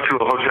 we go to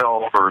a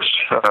hotel first.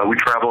 We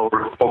travel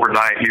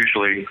overnight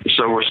usually,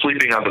 so we're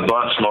sleeping on the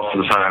bus most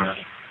of the time.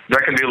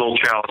 That can be a little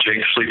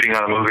challenging, sleeping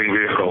on a moving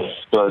vehicle,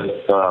 but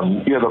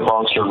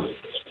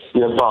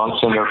the bunks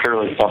and they're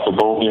fairly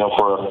comfortable,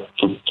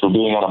 for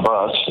being on a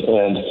bus.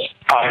 And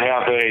I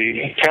have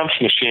a temps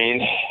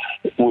machine,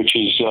 which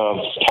is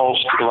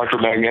pulsed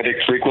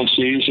electromagnetic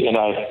frequencies, and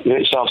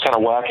it sounds kind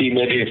of wacky,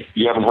 maybe if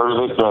you haven't heard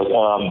of it, but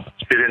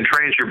it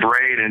entrains your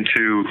brain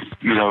into,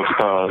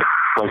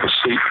 like a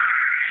sleep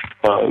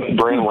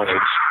brain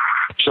waves.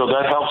 So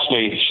that helps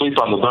me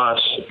sleep on the bus.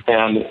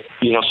 And,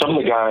 some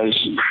of the guys,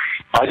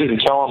 I didn't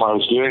tell them I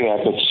was doing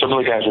that, but some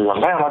of the guys were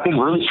going, man, I've been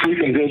really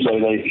sleeping good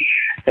lately.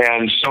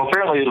 And so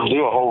apparently it'll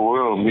do a whole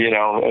room,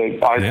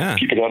 I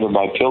keep it under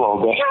my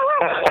pillow, but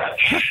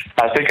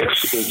I think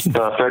it's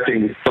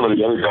affecting some of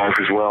the other guys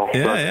as well.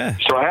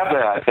 So I have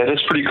that, and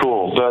it's pretty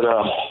cool. But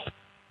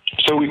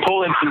So we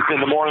pull into, in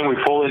the morning, we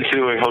pull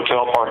into a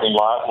hotel parking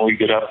lot, and we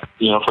get up,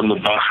 from the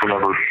bus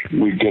whenever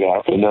we get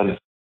up. And then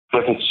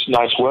if it's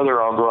nice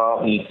weather, I'll go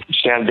out and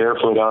stand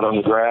barefoot out on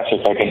the grass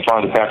if I can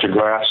find a patch of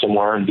grass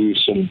somewhere and do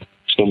some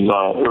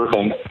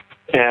earthing.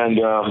 And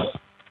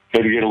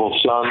maybe get a little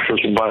sun for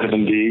some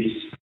vitamin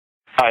D.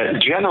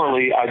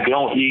 Generally, I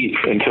don't eat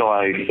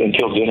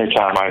until dinner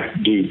time. I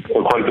do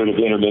quite a bit of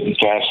intermittent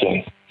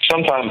fasting.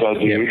 Sometimes I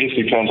do. It just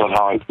depends on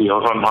how I feel.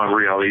 If I'm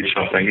hungry, I'll eat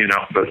something,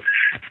 But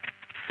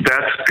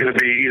that's going to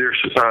be either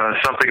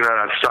something that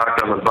I've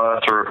stocked on the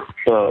bus, or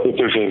if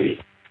there's a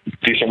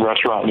decent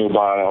restaurant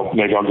nearby,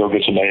 maybe I'll go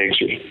get some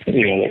eggs, or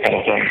that kind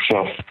of thing.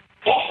 So,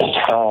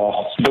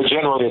 but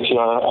generally,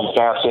 I'm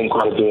fasting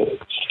quite a bit.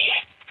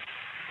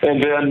 And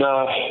then,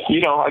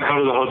 I go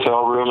to the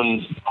hotel room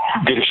and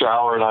get a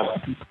shower, and I,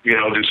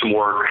 do some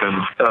work.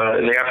 And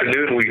in the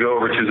afternoon, we go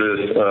over to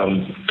the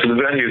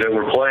venue that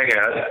we're playing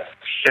at.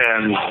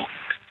 And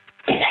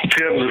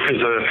Tim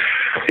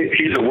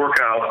he's a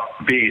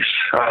workout beast.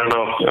 I don't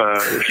know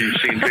if you've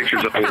seen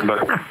pictures of him,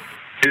 but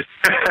he's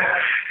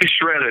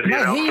shredded.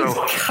 No,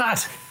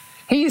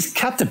 he is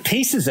cut to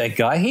pieces. That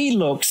guy. He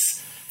looks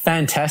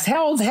fantastic.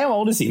 How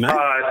old is he, mate?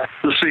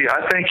 Let's see.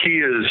 I think he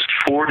is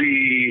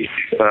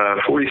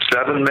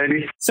 47,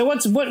 maybe. So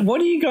what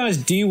do you guys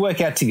do? You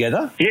work out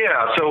together?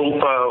 Yeah. So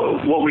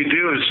what we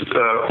do is,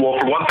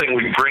 for one thing,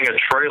 we bring a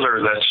trailer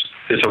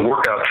it's a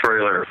workout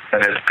trailer,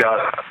 and it's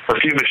got a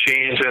few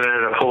machines in it,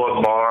 a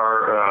pull-up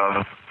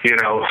bar,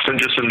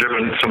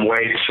 some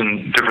weights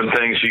and different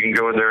things. You can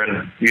go in there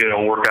and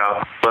work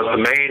out. But the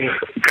main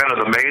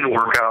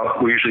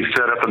workout we usually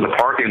set up in the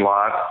parking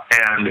lot,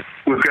 and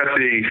we've got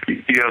the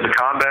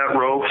combat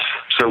ropes.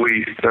 So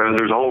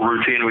there's a whole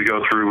routine we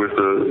go through with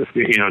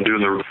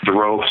doing the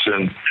ropes,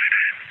 and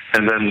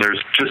then there's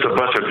just a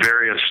bunch of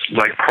various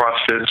like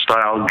CrossFit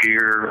style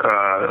gear.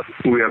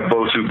 We have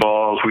BOSU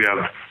balls. We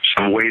have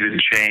some weighted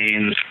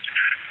chains,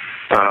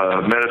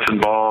 medicine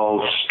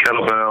balls,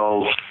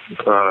 kettlebells.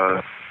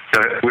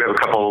 We have a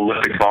couple of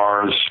elliptic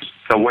bars,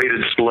 a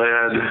weighted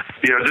sled.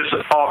 Just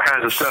all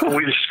kinds of stuff. And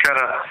we just kind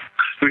of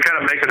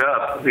make it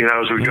up,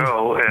 as we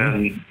go,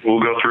 and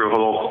we'll go through a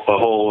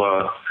whole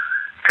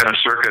kind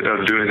of circuit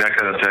of doing that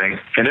kind of thing.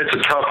 And it's a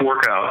tough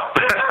workout.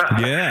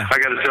 Yeah. I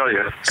got to tell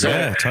you.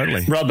 Yeah,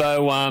 totally.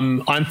 Robbo,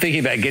 I'm thinking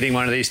about getting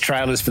one of these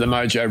trailers for the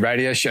Mojo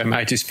Radio Show,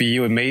 mate, just for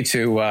you and me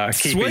to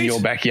keep in your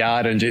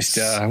backyard and just,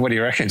 what do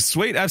you reckon?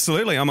 Sweet,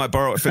 absolutely. I might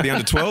borrow it for the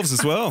under 12s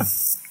as well.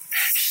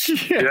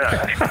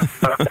 Yeah.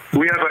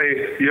 We have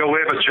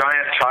a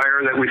giant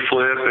tire that we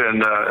flip,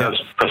 and a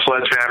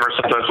sledgehammer.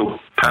 Sometimes we'll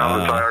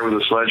pound the tire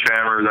with a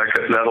sledgehammer,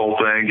 that whole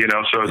thing,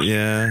 so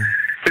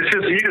it's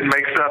just, you can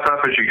make stuff up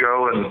as you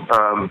go, and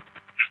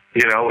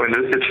and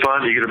it's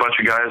fun. You get a bunch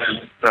of guys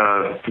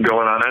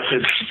going on it.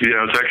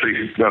 It's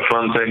actually a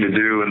fun thing to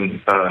do,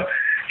 and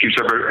keeps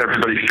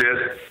everybody fit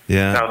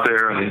out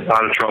there and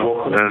out of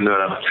trouble. And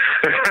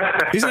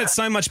isn't it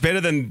so much better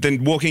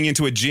than walking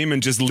into a gym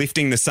and just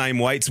lifting the same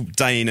weights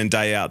day in and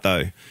day out,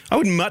 though? I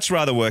would much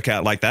rather work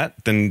out like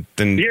that than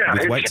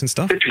with weights and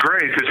stuff. It's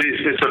great because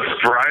it's a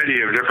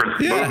variety of different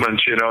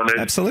movements, and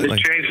absolutely.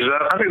 It changes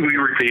up. I mean, we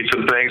repeat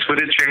some things,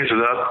 but it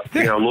changes up, a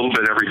little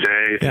bit every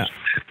day. Yeah.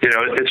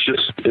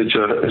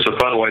 It's a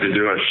fun way to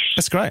do it.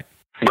 That's great.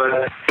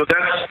 But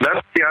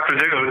that's the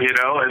afternoon,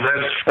 and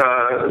then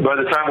by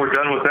the time we're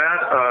done with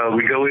that,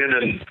 we go in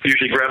and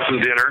usually grab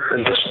some dinner,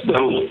 and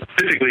that'll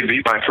typically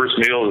be my first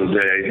meal of the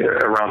day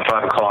around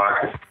 5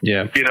 o'clock.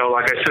 Yeah.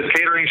 Like I said,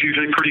 catering's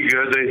usually pretty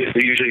good.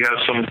 They usually have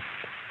some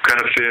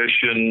kind of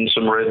fish and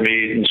some red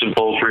meat and some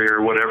poultry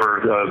or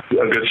whatever,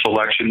 a good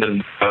selection,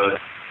 and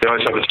they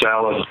always have a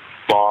salad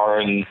bar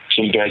and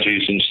some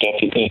veggies and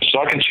stuff, so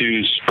I can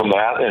choose from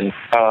that, and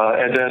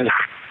then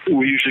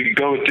we usually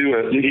go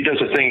he does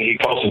a thing he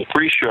calls a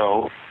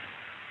pre-show.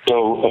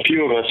 So a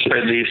few of us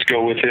at least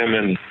go with him,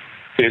 and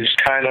it's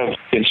kind of,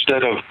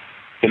 instead of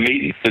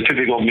the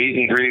typical meet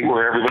and greet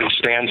where everybody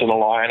stands in a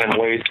line and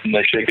waits and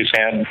they shake his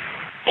hand,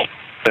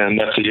 and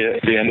that's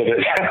the end of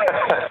it.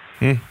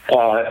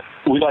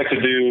 We like to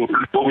do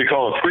what we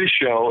call a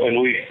pre-show, and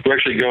we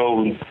actually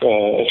go,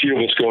 a few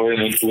of us go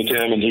in with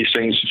him, and he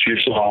sings a few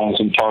songs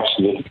and talks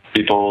to the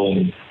people,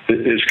 and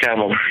it's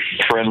kind of a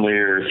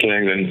friendlier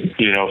thing than,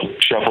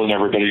 shuffling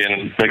everybody in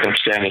and making them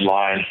stand in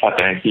line, I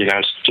think.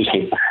 It's just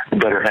a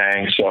better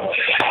hang. So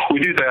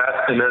we do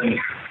that, and then,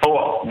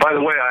 by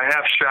the way, I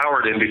have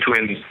showered in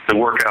between the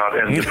workout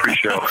and the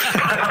pre-show.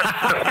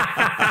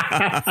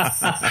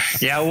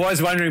 Yeah, I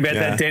was wondering about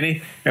that,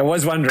 Denny. I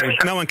was wondering.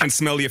 No one can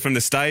smell you from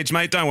the stage,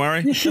 mate. Don't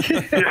worry. This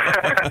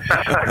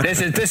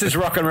is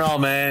rock and roll,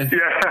 man.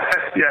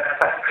 Yeah,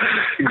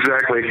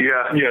 exactly.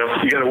 Yeah,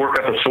 you got to work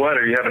up a sweat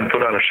or you haven't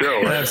put on a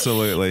show. Right?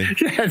 Absolutely.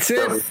 That's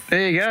it.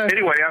 There you go.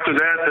 Anyway, after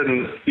that,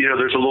 then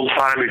there's a little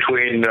time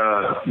between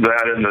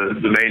that and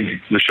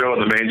the show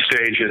and the main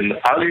stage, and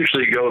I'll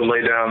usually go and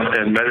lay down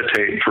and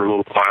meditate for a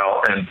little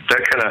while, and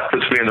that kind of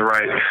puts me in the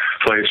right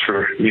place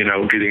for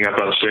getting up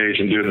on stage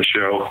and doing the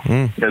show.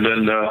 And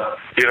then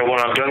when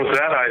I'm done with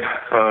that,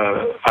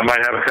 I might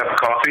have a cup of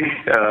coffee.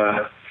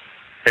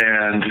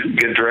 and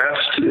get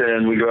dressed,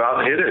 and we go out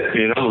and hit it,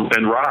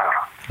 and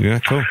rock. Yeah,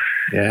 cool.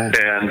 Yeah. And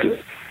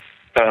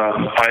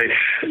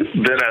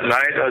then at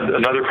night,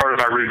 another part of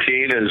my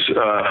routine is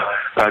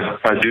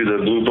I do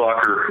the blue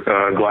blocker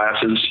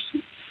glasses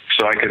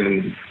so I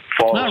can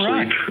fall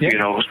asleep, right.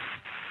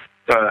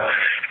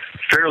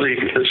 fairly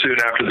soon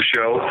after the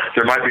show.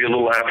 There might be a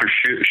little after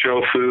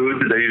show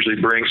food. They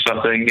usually bring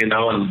something, and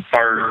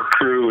our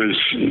crew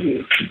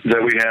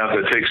that we have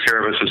that takes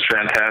care of us is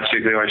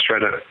fantastic. They always try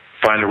to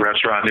find a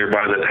restaurant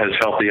nearby that has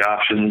healthy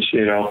options,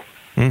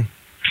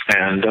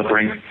 and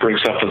bring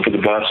something for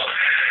the bus.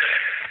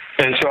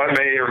 And so I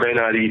may or may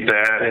not eat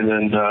that, and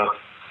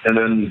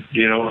then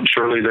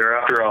shortly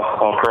thereafter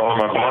I'll crawl in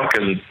my bunk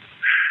and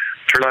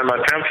turn on my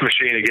temp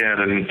machine again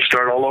and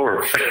start all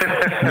over.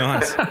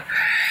 Nice.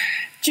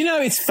 Do you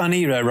know, it's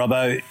funny,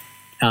 Robbo,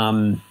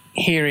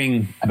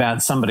 hearing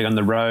about somebody on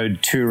the road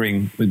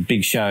touring with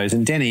big shows,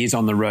 and Denny is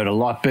on the road a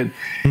lot, but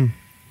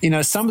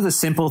some of the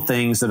simple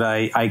things that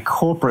a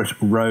corporate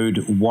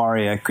road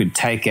warrior could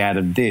take out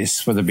of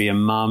this, whether it be a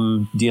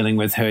mum dealing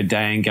with her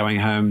day and going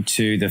home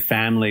to the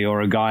family,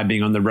 or a guy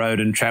being on the road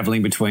and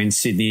travelling between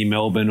Sydney,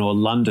 Melbourne or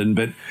London.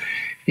 But,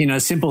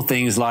 simple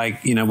things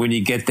like, when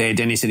you get there,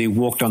 Denny said he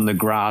walked on the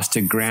grass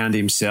to ground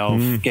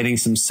himself, getting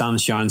some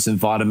sunshine, some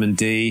vitamin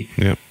D.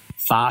 Yep.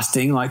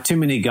 Fasting, like too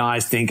many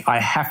guys think I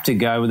have to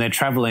go when they're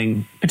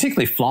traveling,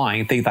 particularly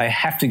flying, think they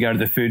have to go to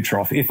the food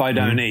trough. If I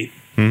don't eat,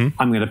 I'm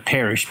going to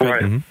perish.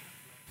 But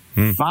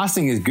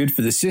fasting is good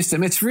for the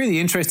system. It's really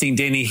interesting,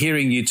 Denny,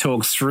 hearing you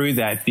talk through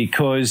that,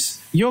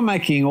 because you're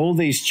making all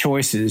these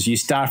choices. You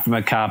start from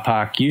a car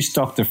park, you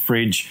stock the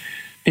fridge.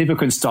 People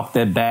can stock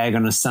their bag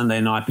on a Sunday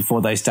night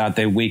before they start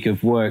their week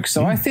of work.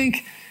 So I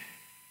think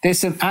there's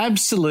some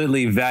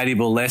absolutely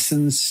valuable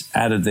lessons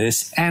out of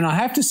this. And I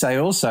have to say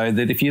also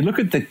that if you look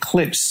at the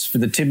clips for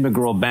the Tim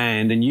McGraw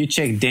band and you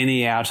check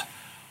Denny out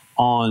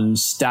on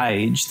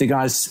stage, the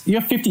guys,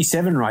 you're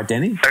 57, right,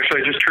 Denny?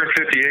 Actually, I just turned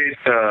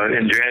 58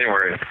 in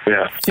January.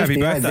 Yeah. Happy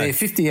birthday. They're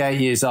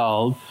 58 years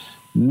old,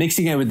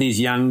 mixing it with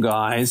these young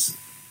guys,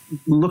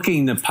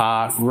 looking the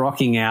part,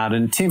 rocking out.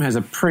 And Tim has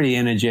a pretty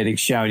energetic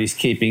show and he's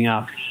keeping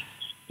up.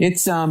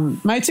 It's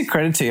mate, it's a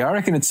credit to you. I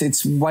reckon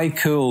it's way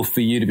cool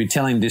for you to be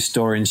telling this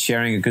story and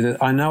sharing it, because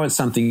I know it's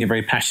something you're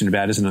very passionate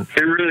about, isn't it?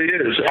 It really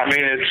is. I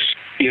mean, it's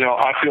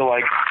I feel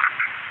like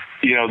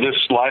this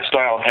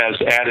lifestyle has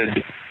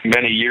added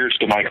many years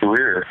to my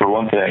career, for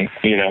one thing.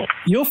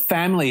 Your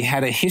family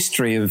had a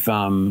history of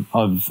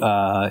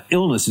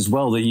illness as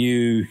well that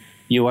you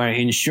are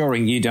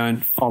ensuring you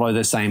don't follow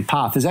the same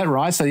path. Is that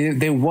right? So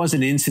there was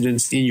an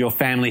incident in your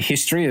family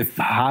history of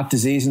heart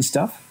disease and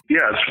stuff?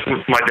 Yes,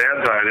 my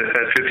dad died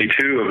at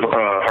 52 of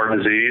heart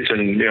disease,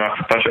 and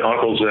a bunch of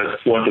uncles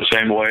that went the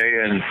same way.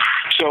 And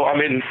so, I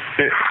mean,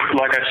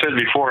 like I said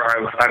before,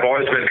 I've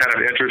always been kind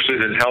of interested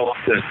in health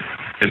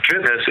and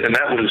fitness, and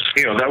that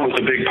was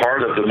a big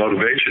part of the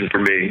motivation for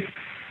me.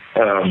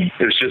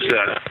 It's just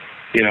that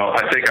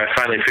I think I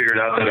finally figured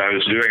out that I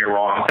was doing it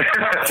wrong.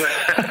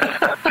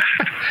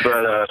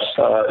 But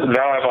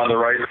now I'm on the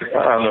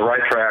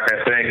right track,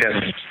 I think,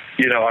 and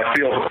I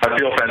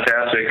feel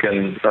fantastic,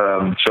 and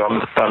so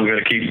I'm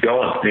going to keep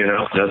going.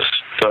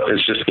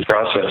 It's just the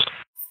process.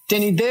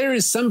 Denny, there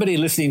is somebody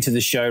listening to the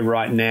show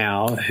right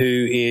now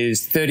who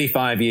is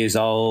 35 years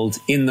old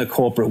in the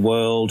corporate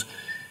world.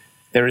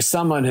 There is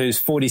someone who's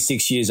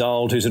 46 years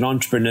old who's an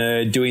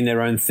entrepreneur doing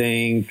their own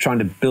thing, trying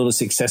to build a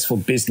successful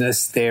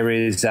business. There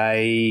is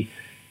a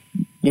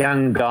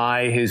young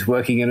guy who's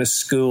working in a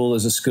school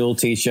as a school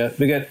teacher.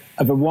 We've got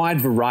a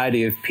wide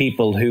variety of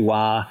people who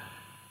are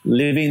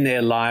living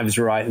their lives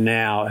right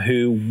now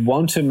who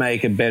want to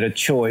make a better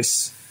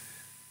choice.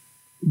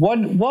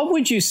 What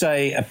would you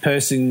say a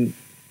person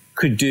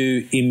could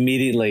do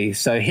immediately?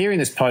 So hearing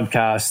this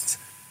podcast,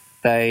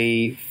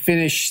 they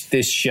finish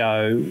this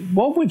show,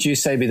 what would you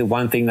say be the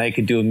one thing they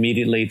could do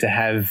immediately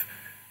to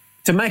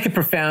make a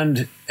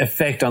profound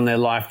effect on their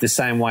life the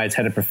same way it's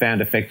had a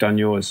profound effect on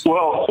yours?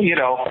 Well,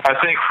 I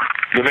think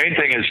the main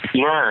thing is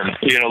learn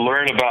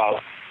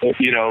about, if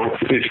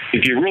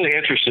you're really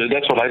interested,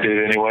 that's what I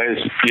did anyways.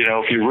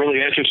 If you're really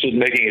interested in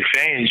making a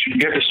change, you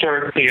have to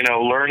start,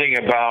 learning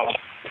about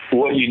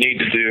what you need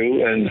to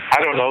do. And I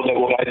don't know that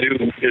what I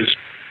do is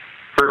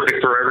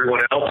perfect for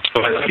everyone else,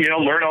 but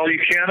learn all you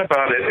can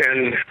about it,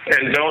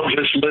 and don't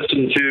just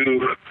listen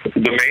to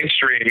the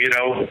mainstream.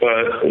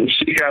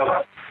 Seek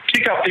out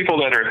people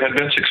that have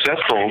been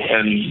successful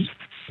and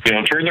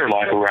turn their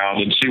life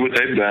around and see what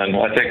they've done.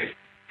 I think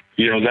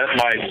that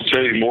might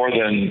tell you more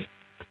than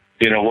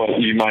what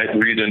you might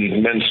read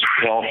in Men's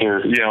Health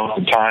or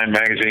Time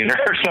magazine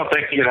or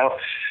something.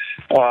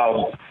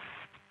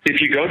 If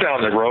you go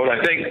down the road,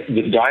 I think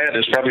the diet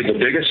is probably the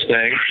biggest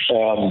thing.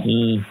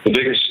 The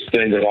biggest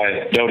thing that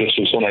I noticed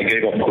was when I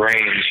gave up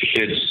grains,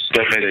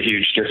 that made a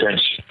huge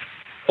difference.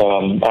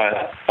 I'm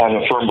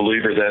a firm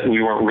believer that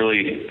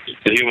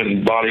the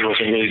human body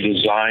wasn't really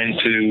designed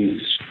to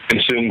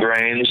consume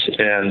grains,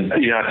 and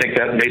I think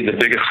that made the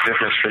biggest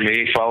difference for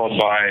me, followed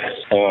by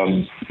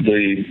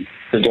the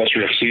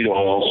industrial seed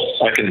oil.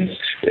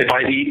 If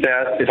I eat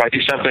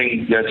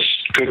something that's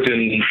cooked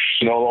in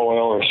canola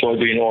oil or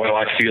soybean oil,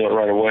 I feel it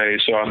right away.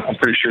 So I'm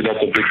pretty sure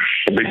that's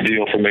a big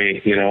deal for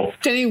me, you know.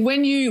 Denny,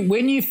 when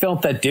you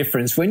felt that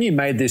difference, when you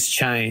made this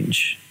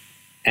change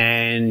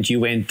and you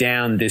went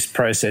down this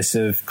process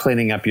of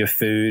cleaning up your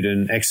food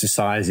and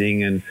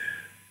exercising, and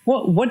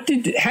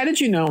how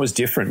did you know it was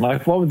different?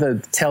 Like, what were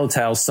the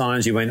telltale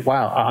signs you went,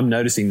 wow, I'm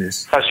noticing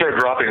this? I started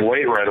dropping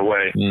weight right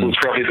away. It was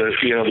probably the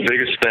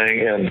biggest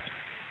thing. And,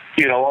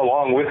 you know,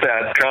 along with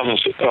that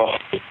comes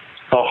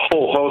a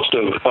whole host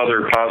of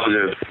other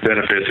positive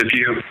benefits.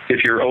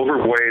 If you're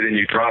overweight and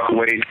you drop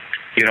weight,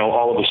 you know,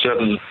 all of a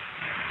sudden,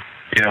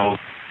 you know,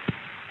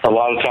 a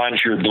lot of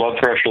times your blood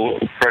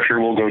pressure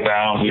will go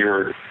down,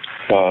 your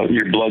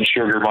blood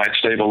sugar might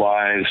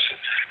stabilize,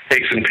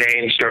 aches and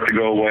pains start to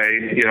go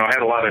away. You know, I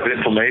had a lot of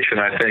inflammation,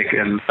 I think,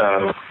 and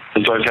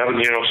so I was having,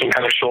 you know, some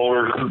kind of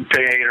shoulder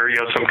pain or, you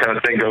know, some kind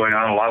of thing going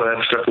on. A lot of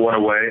that stuff went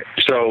away.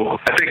 So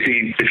I think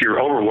if you're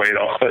overweight,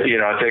 you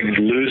know, I think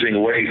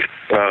losing weight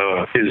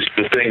is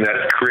the thing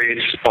that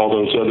creates all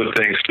those other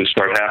things to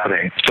start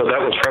happening. So that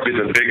was probably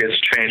the biggest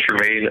change for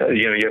me.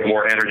 You know, you have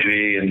more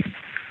energy and,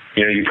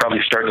 you know, you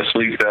probably start to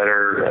sleep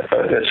better,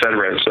 et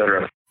cetera, et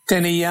cetera.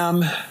 Denny,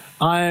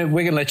 we're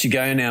going to let you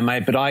go now,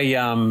 mate, but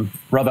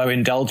Robbo,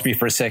 indulge me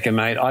for a second,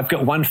 mate. I've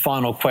got one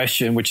final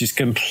question, which is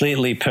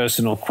completely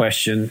personal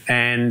question.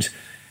 And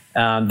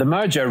the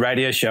Mojo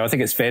radio show, I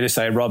think it's fair to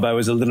say, Robbo,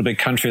 is a little bit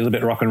country, a little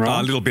bit rock and roll.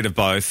 A little bit of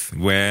both.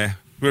 We're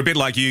a bit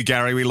like you,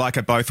 Gary. We like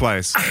it both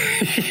ways.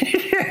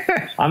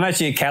 I'm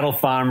actually a cattle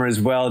farmer as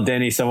well,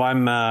 Denny, so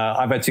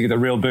I've actually got the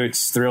real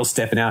boots, the real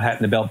stepping out hat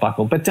and the belt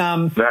buckle. But,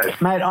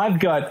 nice. Mate, I've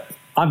got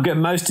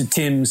most of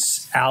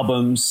Tim's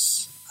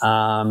albums.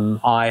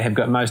 I have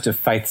got most of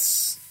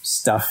Faith's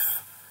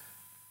stuff.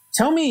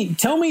 Tell me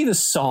the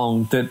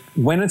song that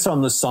when it's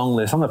on the song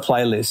list, on the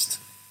playlist,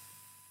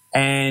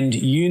 and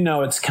you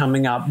know it's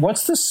coming up,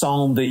 what's the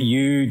song that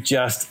you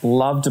just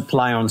love to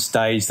play on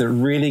stage that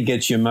really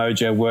gets your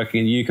mojo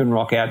working and you can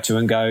rock out to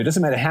and go, it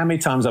doesn't matter how many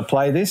times I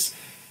play this,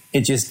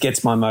 it just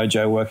gets my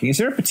mojo working. Is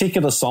there a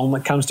particular song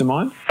that comes to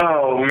mind?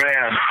 Oh,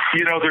 man.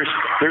 You know, there's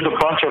a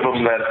bunch of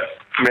them that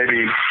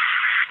maybe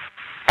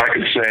I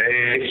could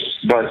say,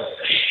 but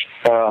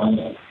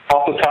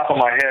off the top of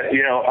my head,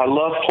 you know, I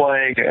love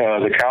playing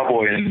The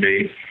Cowboy in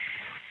Me.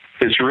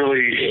 It's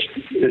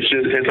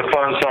a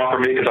fun song for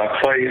me because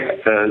I play,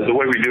 the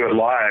way we do it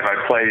live,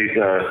 I play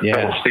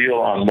pedal steel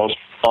on most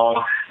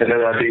songs, and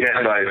then at the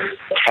end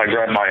I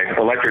grab my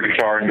electric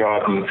guitar and go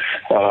out and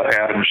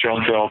Adam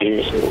Schoenfeld,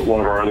 who's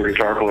one of our other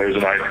guitar players,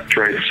 and I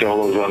trade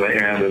solos on the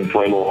end and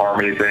play a little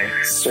harmony thing.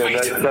 And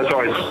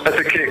that's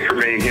a kick for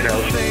me, you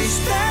know.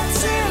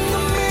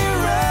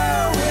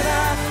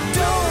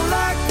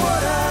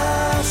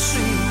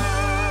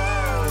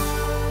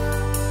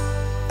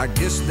 I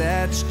guess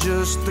that's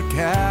just the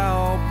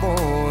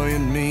cowboy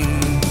in me.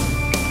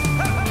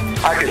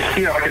 I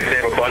could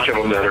name a bunch of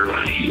them that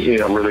are, you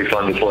know, really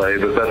fun to play,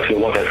 but that's the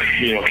one that,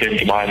 you know, came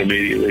to mind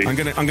immediately. I'm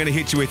gonna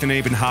hit you with an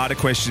even harder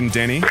question,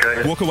 Denny.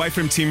 Okay. Walk away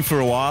from Tim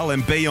for a while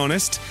and be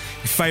honest.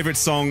 Your favourite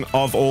song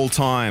of all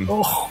time?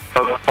 Oh.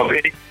 Of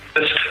any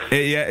list?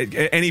 Yeah,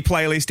 any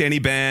playlist, any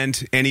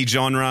band, any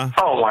genre.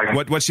 Oh my!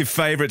 What's your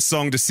favourite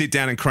song to sit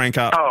down and crank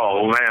up?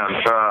 Oh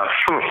man,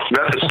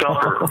 that's a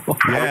stumper.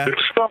 Yeah.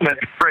 There's so many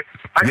great.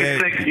 I can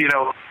think, you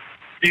know,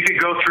 you could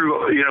go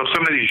through, you know,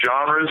 so many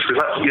genres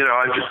because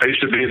I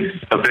used to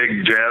be a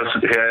big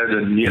jazz head,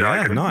 and you know,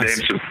 I could name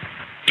some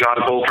John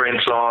Coltrane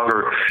song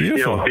or you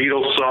know, a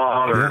Beatles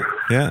song or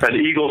an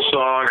Eagles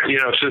song. You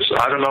know, it's just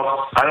I don't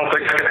know. I don't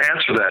think I can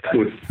answer that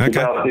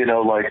without, you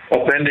know, like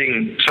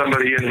offending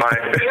somebody in my.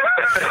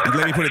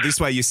 Let me put it this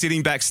way: you're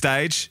sitting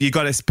backstage, you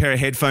got a pair of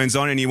headphones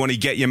on, and you want to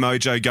get your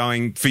mojo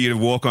going for you to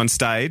walk on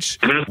stage.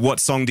 Mm-hmm. What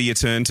song do you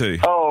turn to?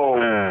 Oh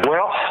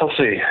well, let's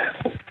see.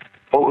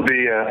 What would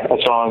be a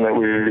song that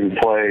we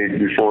played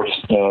before?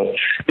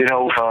 You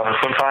know,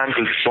 sometimes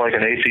it's like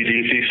an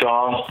AC/DC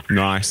song.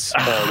 Nice.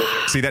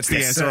 See, that's the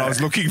answer I was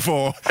looking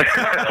for.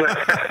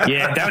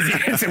 Yeah, that was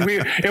the answer.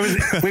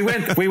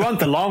 We went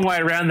the long way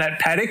around that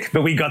paddock,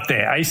 but we got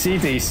there.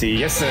 AC/DC,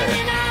 yes, sir.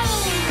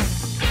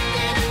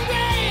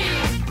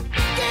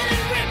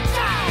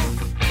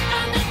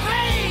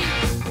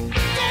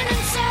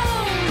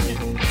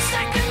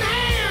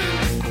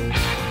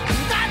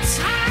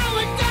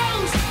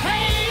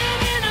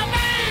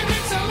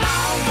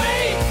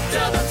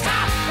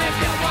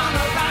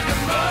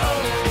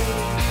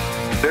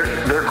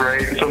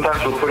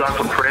 Sometimes we'll put on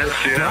some Prince,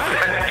 you know,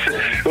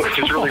 which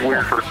is really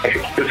weird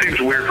it seems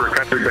weird for a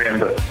country band,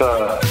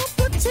 but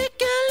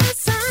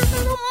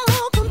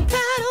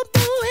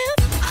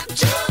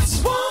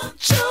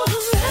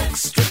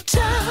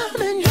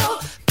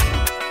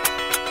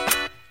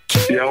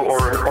you know,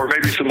 or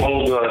maybe some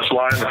old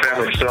Sly and the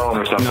Family Stone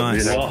or something.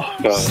 Nice. You know?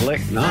 Oh,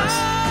 slick,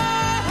 nice.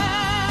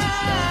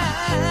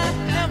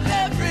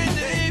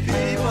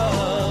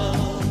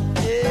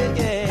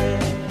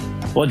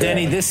 Well,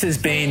 Denny, this has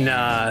been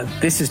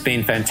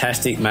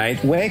fantastic,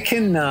 mate. Where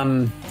can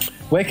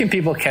where can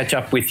people catch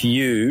up with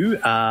you?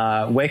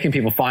 Where can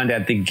people find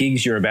out the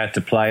gigs you're about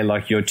to play,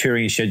 like your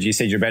touring schedule? You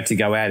said you're about to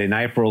go out in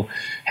April.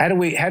 How do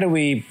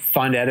we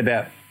find out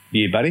about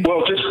you, buddy?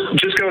 Well,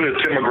 just go to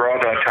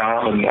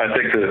timmcgraw.com, and I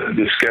think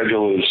the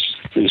schedule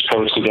is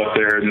posted up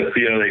there. And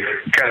they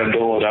kind of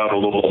dole it out a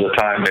little at a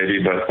time,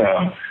 maybe, but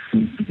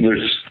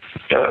there's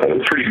a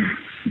pretty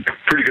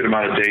good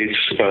amount of dates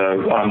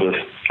on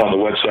the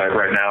website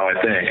right now, I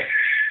think.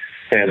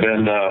 And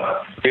then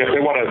if they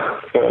want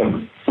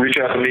to reach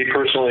out to me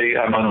personally,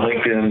 I'm on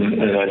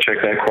LinkedIn, and I check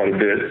that quite a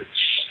bit.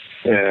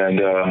 And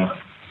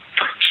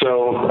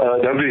so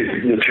that would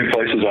be the two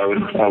places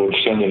I would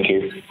send them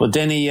to. Well,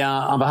 Denny,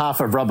 on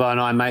behalf of Robbo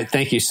and I, mate,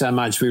 thank you so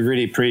much. We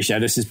really appreciate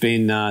it. This has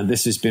been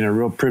a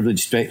real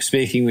privilege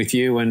speaking with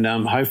you, and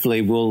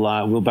hopefully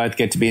we'll both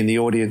get to be in the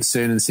audience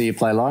soon and see you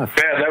play live.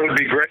 Yeah, that would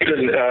be great.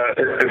 And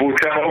if we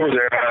come over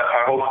there,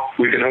 I hope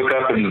we can hook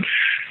up and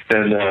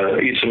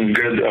eat some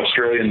good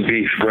Australian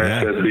beef,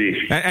 grass-fed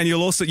beef. And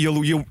you'll also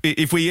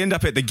if we end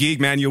up at the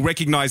gig, man, you'll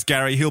recognise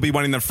Gary. He'll be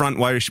one in the front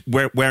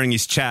wearing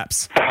his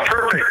chaps.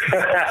 Perfect.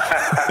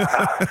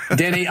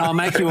 Denny, I'll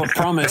make you a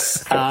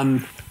promise.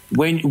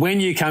 When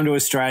you come to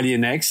Australia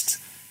next,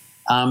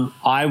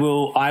 I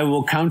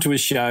will come to a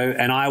show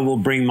and I will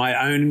bring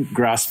my own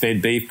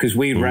grass-fed beef, because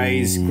we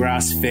raise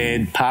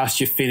grass-fed,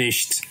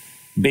 pasture-finished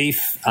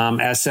beef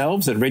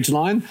ourselves at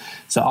Ridgeline.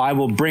 So I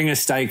will bring a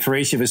steak for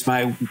each of us,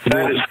 mate.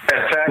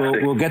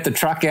 We'll get the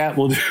truck out.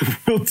 We'll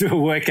do a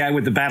workout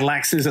with the battle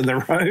axes and the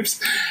ropes,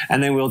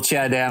 and then we'll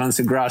chow down on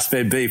some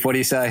grass-fed beef. What do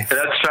you say?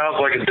 That sounds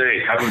like a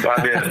date. I'm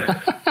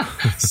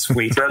in.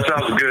 Sweet. That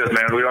sounds good,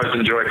 man. We always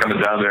enjoy coming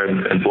down there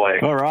and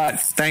playing. All right.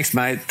 Thanks,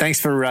 mate.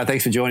 Thanks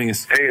for joining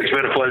us. Hey, it's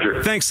been a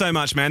pleasure. Thanks so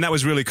much, man. That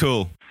was really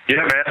cool. Yeah,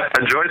 man.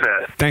 Enjoyed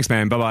that. Thanks,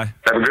 man. Bye-bye.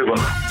 Have a good one.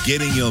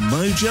 Getting your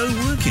mojo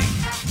working.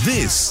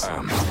 This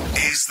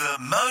is the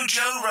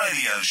Mojo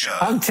Radio Show.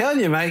 I'm telling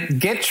you, mate,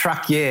 Get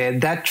Truck, yeah,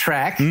 that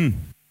track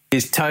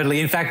is totally...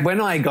 In fact, when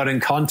I got in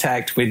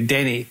contact with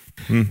Denny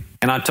and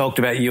I talked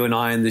about you and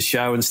I in the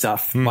show and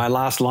stuff, my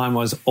last line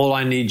was, all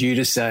I need you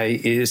to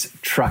say is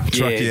truck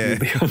yeah. You'll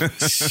be on the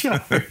show.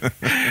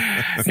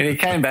 And he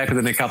came back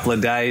within a couple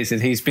of days, and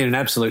he's been an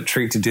absolute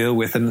treat to deal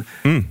with. And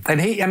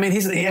he, I mean,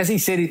 as he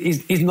said,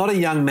 he's not a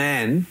young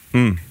man.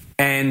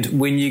 And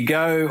when you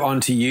go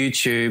onto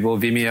YouTube or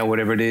Vimeo,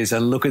 whatever it is,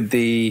 and look at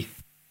the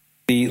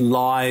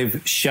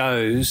live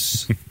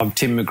shows of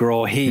Tim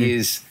McGraw, he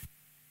is...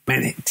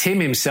 Man, Tim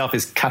himself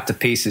is cut to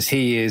pieces.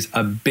 He is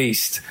a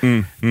beast.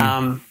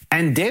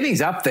 And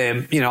Denny's up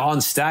there,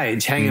 on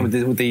stage, hanging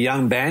with the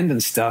young band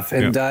and stuff.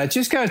 And it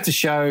just goes to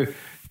show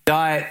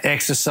diet,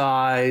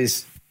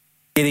 exercise,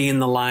 getting in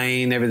the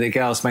lane, everything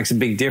else makes a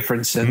big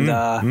difference. And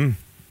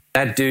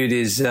that dude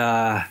is...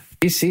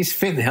 He's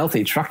fit and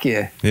healthy, truck,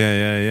 yeah.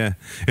 Yeah.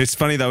 It's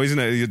funny, though, isn't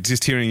it,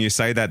 just hearing you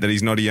say that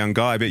he's not a young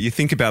guy, but you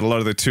think about a lot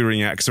of the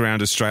touring acts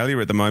around Australia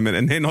at the moment,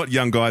 and they're not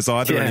young guys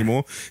either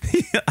anymore.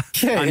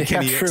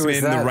 Uncanny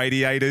X-Men, the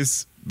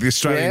Radiators, the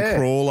Australian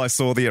Crawl, I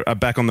saw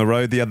back on the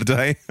road the other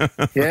day.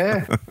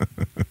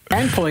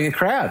 And pulling a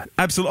crowd.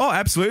 Absolutely. Oh,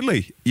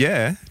 absolutely.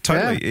 Yeah,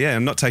 totally. Yeah,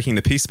 I'm not taking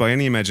the piss by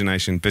any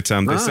imagination, but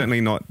they're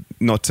certainly not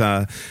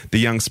the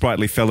young,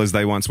 sprightly fellas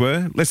they once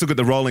were. Let's look at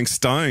the Rolling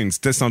Stones.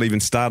 Let's not even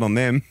start on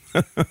them.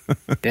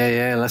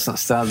 Let's not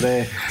start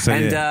there. So,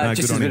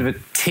 just as a bit of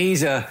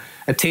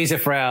a teaser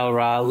for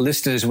our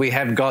listeners, we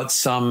have got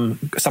some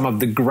of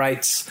the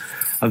greats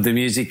of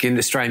the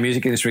Australian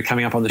music industry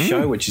coming up on the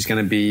show, which is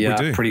going to be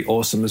pretty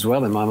awesome as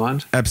well, in my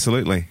mind.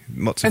 Absolutely.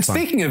 Lots of fun.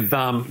 And speaking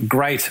of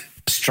great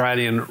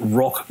Australian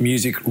rock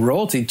music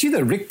royalty, gee,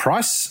 the Rick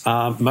Price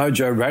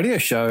Mojo Radio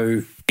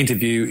Show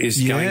interview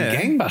is going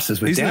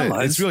gangbusters with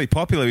downloads. It's really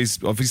popular.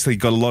 He's obviously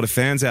got a lot of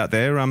fans out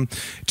there.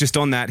 Just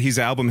on that, his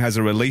album has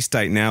a release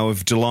date now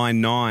of July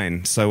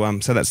 9. So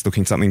that's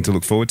something to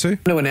look forward to.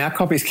 No, when our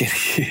copies get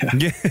here.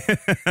 Yeah.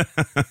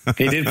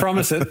 He did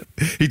promise it.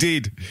 He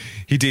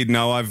did.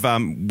 No,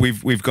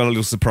 we've got a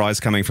little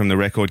surprise coming from the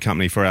record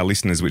company for our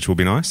listeners, which will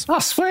be nice. Oh,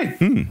 sweet.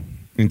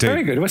 Indeed.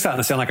 Very good. We're starting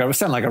to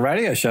sound like a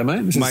radio show,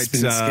 mate. This is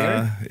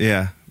scary.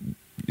 Yeah.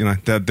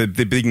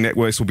 The big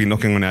networks will be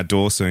knocking on our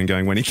door soon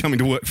going, when are you coming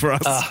to work for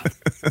us?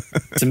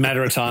 It's a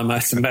matter of time, mate.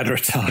 It's a matter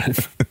of time.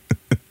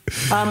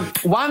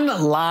 One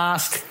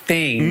last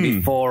thing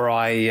before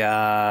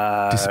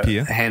I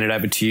disappear, hand it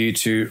over to you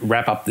to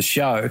wrap up the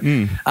show.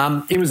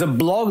 It was a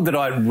blog that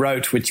I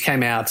wrote which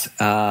came out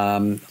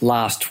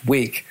last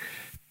week.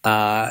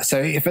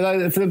 So for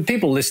the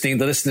people listening,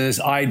 the listeners,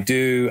 I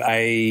do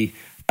a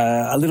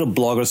little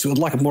blog, or sort of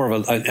like more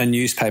of a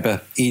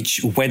newspaper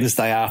each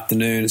Wednesday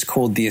afternoon. It's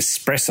called The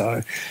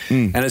Espresso,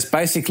 and it's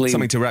basically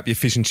something to wrap your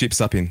fish and chips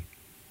up in.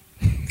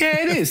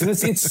 Yeah, it is, and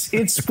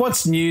it's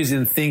what's news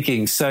in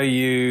thinking. So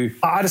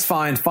I just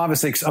find 5 or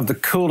 6 of the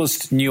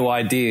coolest new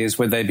ideas,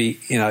 whether they be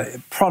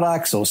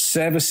products or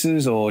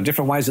services or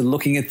different ways of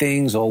looking at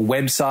things or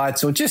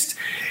websites or just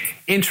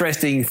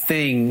interesting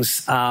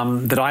things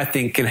that I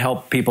think can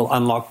help people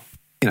unlock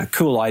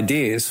cool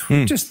ideas,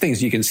 just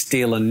things you can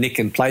steal and nick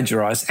and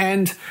plagiarize,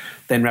 and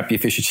then wrap your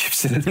fish and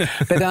chips in it.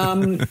 But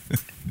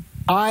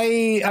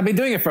I've been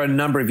doing it for a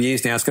number of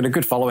years now. It's got a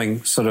good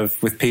following sort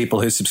of with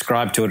people who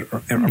subscribe to it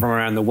from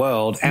around the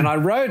world. And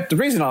the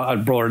reason I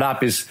brought it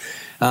up is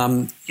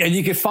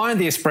you can find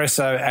the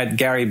espresso at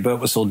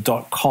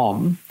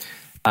GaryBurtwhistle.com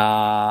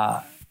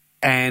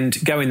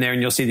and go in there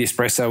and you'll see the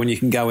espresso and you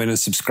can go in and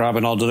subscribe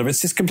and I'll deliver.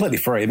 It's just completely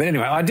free. But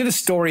anyway, I did a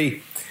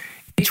story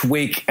each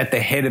week. At the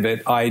head of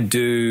it, I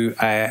do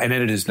an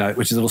editor's note,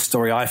 which is a little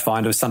story I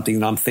find of something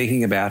that I'm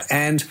thinking about.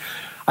 And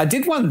I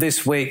did one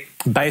this week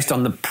based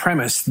on the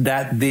premise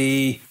that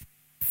the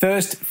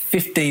first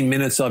 15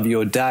 minutes of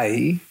your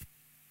day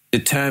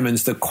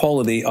determines the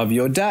quality of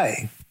your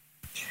day.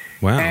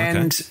 Wow.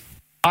 And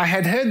I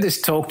had heard this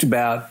talked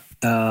about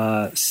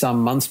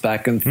some months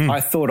back, and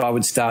I thought I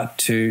would start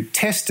to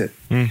test it.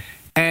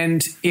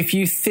 And if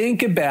you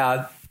think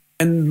about,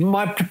 and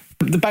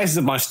the basis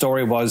of my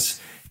story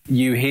was,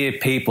 you hear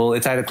people,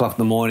 it's 8 o'clock in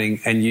the morning,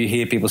 and you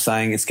hear people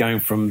saying it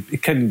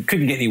couldn't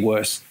get any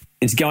worse.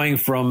 It's going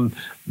from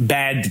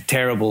bad to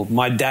terrible.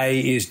 My day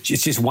it's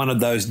just one of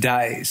those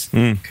days.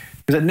 Because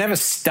it never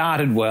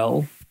started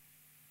well,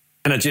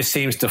 and it just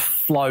seems to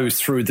flow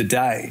through the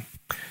day.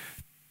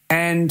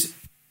 And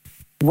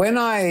when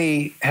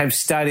I have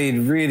studied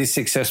really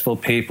successful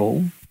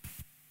people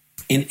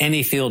in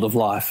any field of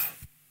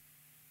life,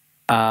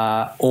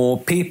 or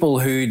people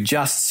who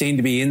just seem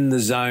to be in the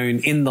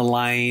zone, in the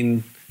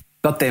lane,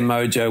 got their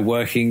mojo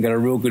working, got a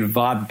real good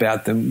vibe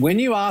about them, when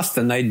you ask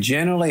them, they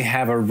generally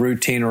have a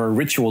routine or a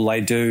ritual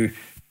they do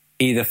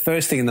either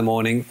first thing in the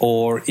morning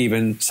or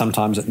even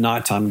sometimes at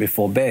nighttime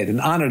before bed. And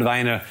Anna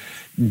Devena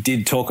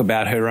did talk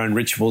about her own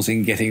rituals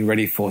in getting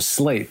ready for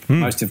sleep,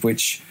 most of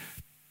which...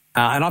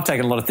 and I've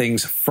taken a lot of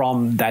things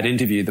from that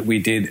interview that we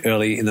did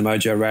early in the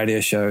Mojo radio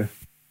show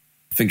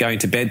for going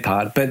to bed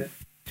part. But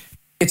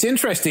it's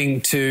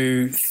interesting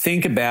to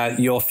think about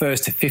your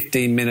first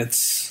 15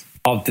 minutes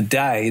of the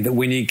day, that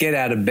when you get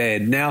out of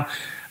bed. Now,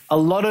 a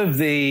lot of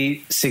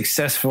the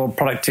successful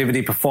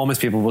productivity performance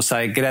people will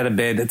say get out of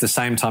bed at the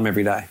same time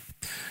every day.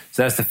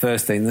 So that's the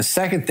first thing. The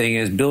second thing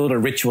is build a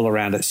ritual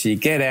around it. So you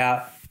get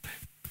out,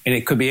 and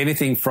it could be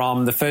anything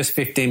from the first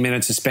 15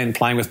 minutes is spent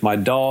playing with my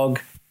dog,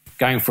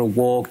 going for a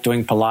walk,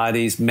 doing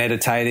Pilates,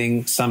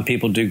 meditating. Some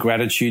people do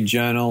gratitude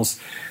journals.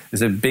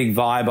 There's a big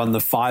vibe on the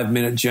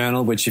 5-minute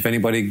journal, which if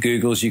anybody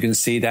Googles, you can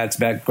see that it's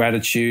about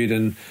gratitude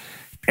and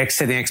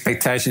setting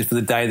expectations for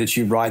the day that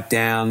you write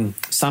down.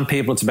 Some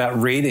people, it's about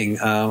reading.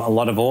 A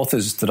lot of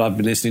authors that I've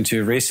been listening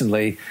to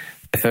recently,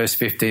 the first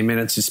 15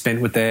 minutes is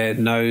spent with their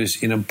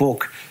nose in a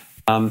book,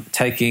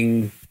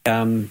 taking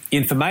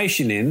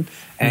information in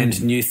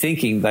and new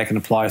thinking they can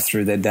apply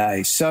through their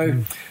day.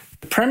 So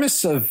the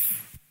premise of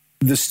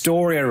the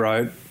story I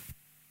wrote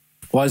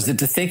was that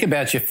to think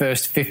about your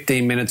first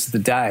 15 minutes of the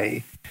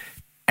day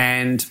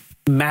and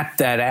map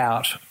that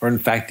out, or in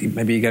fact,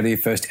 maybe you go to your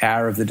first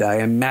hour of the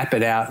day and map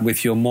it out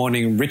with your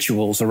morning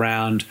rituals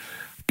around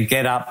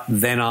get up,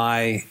 then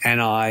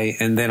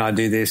and then I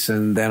do this,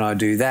 and then I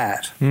do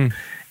that.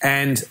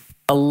 And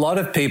a lot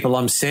of people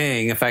I'm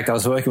seeing, in fact, I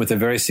was working with a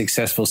very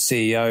successful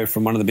CEO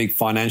from one of the big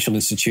financial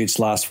institutes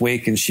last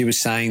week, and she was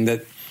saying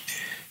that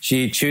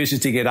she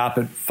chooses to get up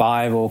at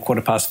 5 or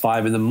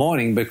 5:15 in the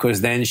morning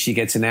because then she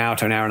gets an hour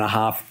to an hour and a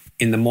half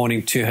in the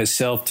morning to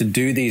herself to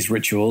do these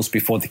rituals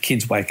before the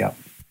kids wake up.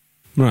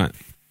 Right.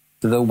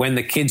 So that when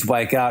the kids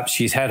wake up,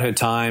 she's had her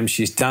time,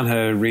 she's done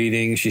her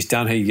reading, she's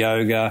done her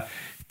yoga,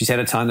 she's had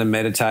a time to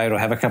meditate or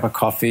have a cup of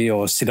coffee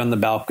or sit on the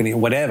balcony or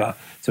whatever.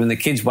 So when the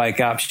kids wake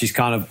up, she's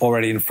kind of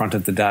already in front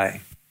of the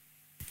day.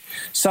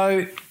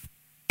 So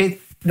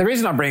the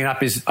reason I bring it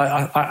up is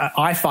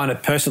I find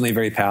it personally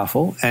very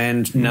powerful.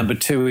 And number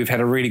two, we've had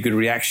a really good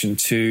reaction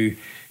to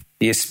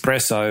the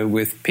espresso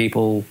with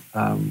people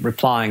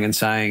replying and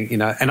saying,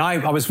 and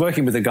I was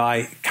working with a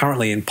guy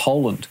currently in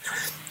Poland,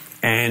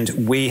 and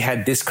we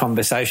had this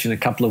conversation a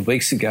couple of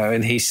weeks ago,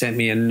 and he sent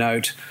me a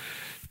note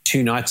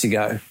 2 nights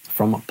ago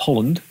from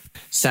Poland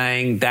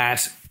saying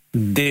that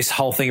this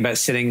whole thing about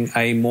setting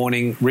a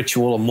morning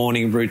ritual or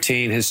morning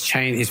routine has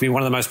changed. It's been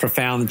one of the most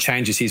profound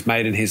changes he's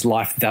made in his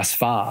life thus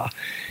far,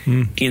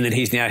 in that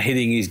he's now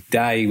hitting his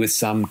day with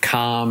some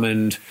calm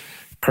and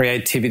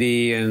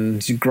creativity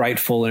and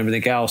grateful and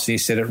everything else. And he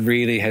said it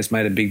really has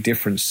made a big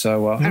difference.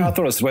 So I thought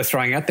it was worth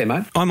throwing out there,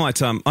 mate. I might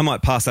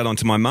pass that on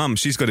to my mum.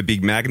 She's got a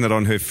big magnet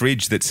on her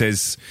fridge that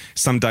says,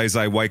 some days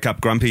I wake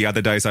up grumpy,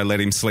 other days I let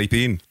him sleep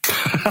in.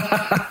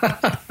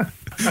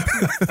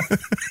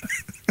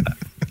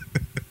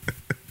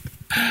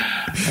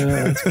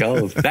 That's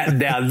gold.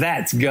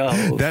 That's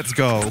gold. That's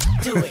gold.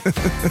 Do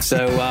it.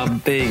 So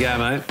there you go,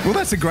 mate. Well,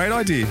 that's a great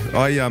idea.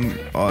 I'm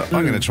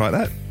going to try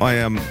that. I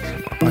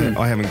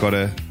haven't got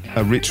a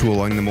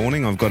ritual in the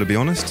morning, I've got to be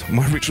honest.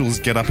 My ritual is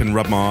get up and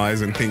rub my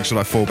eyes and think, should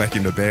I fall back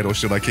into bed or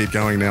should I keep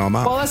going now I'm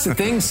up? Well, that's the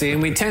thing, see,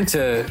 and we tend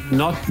to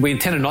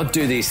not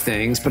do these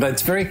things, but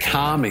it's very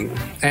calming.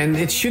 And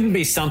it shouldn't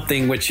be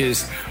something which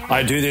is,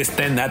 I do this,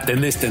 then that, then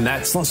this, then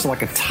that. It's not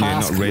like a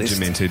task not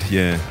regimented,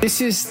 yeah.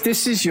 This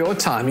is your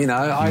time,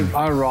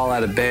 I roll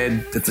out of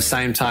bed at the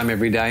same time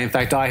every day. In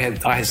fact, I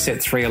had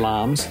set 3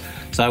 alarms.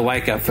 So I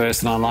wake up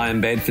first and I lie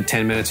in bed for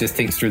 10 minutes, just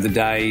think through the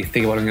day,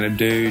 think of what I'm going to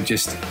do,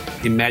 just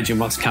imagine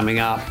what's coming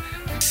up.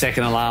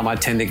 Second alarm, I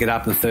tend to get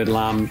up, and the third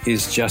alarm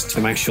is just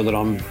to make sure that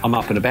I'm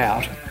up and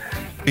about.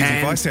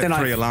 If I set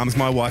 3 alarms,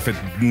 my wife would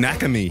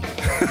knacker me.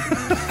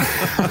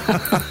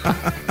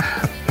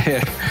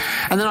 Yeah.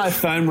 And then I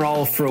foam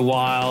roll for a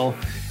while,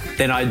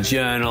 then I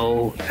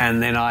journal,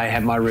 and then I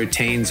have my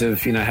routines of,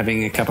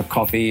 having a cup of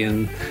coffee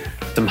and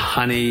some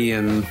honey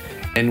and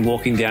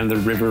walking down the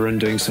river and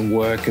doing some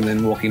work and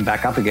then walking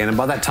back up again. And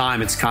by that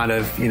time, it's kind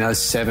of,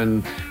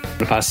 7,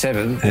 past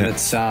 7, and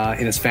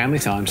it's family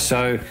time.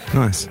 So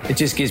nice. It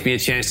just gives me a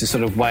chance to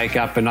sort of wake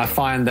up, and I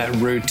find that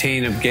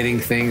routine of getting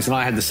things, and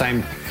I had the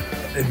same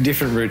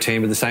different routine,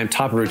 but the same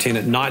type of routine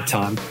at night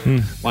time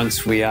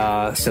once we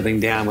are settling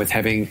down with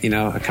having,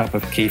 a cup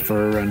of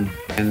kefir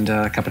and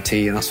a cup of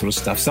tea and that sort of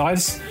stuff. So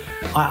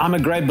I'm a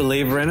great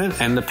believer in it,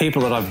 and the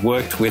people that I've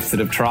worked with that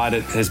have tried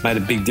it has made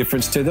a big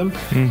difference to them,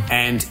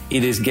 and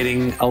it is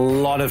getting a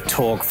lot of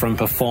talk from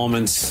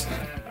performance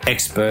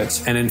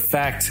experts. And in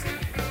fact,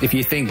 if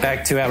you think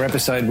back to our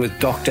episode with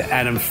Dr.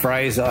 Adam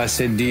Fraser, I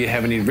said, do you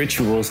have any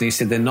rituals? And he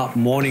said, they're not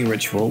morning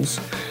rituals,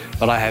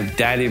 but I have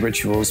daily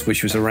rituals,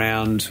 which was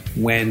around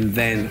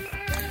then.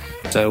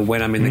 So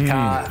when I'm in the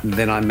car,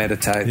 then I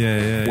meditate.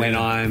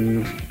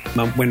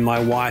 When my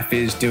wife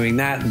is doing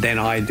that, then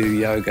I do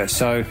yoga.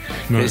 So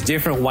there's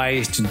different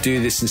ways to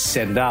do this and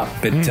set it up.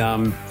 But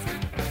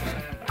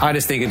I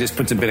just think it just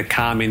puts a bit of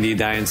calm into your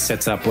day and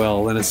sets up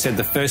well. And it said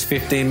the first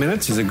 15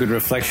 minutes is a good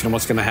reflection of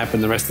what's going to happen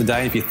the rest of the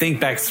day. If you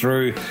think back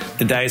through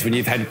the days when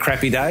you've had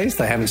crappy days,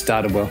 they haven't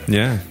started well.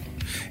 Yeah.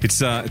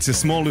 It's a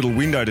small little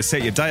window to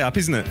set your day up,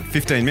 isn't it?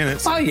 15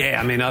 minutes. Oh,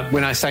 yeah. I mean,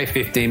 when I say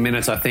 15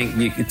 minutes, I think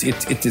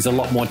there's a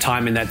lot more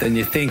time in that than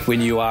you think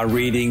when you are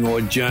reading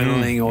or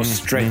journaling or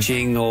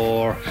stretching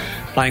or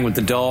playing with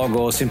the dog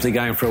or simply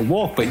going for a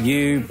walk. But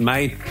you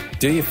may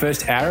do your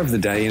first hour of the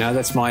day.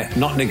 That's my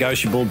not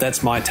negotiable.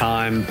 That's my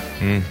time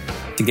to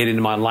get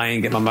into my lane,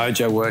 get my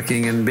mojo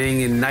working, and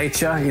being in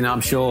nature.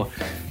 I'm sure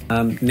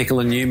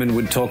Nicola Newman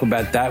would talk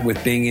about that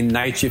with being in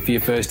nature for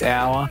your first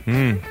hour,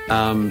 being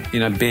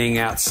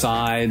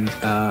outside,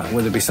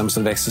 whether it be some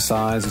sort of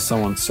exercise or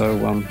so on.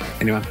 So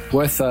anyway,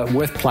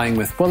 worth playing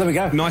with. Well, there we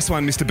go. Nice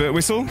one, Mr.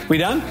 Birtwhistle. We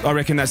done? I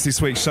reckon that's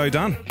this week's show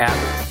done. Yeah.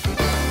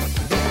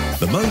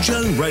 The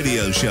Mojo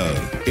Radio Show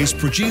is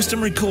produced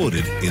and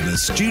recorded in the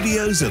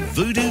studios of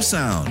Voodoo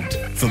Sound.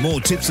 For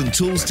more tips and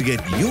tools to get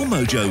your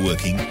mojo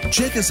working,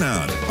 check us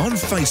out on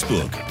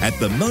Facebook at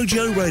The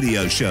Mojo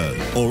Radio Show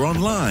or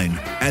online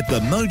at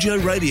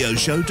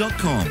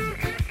themojoradioshow.com.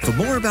 For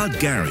more about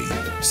Gary,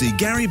 see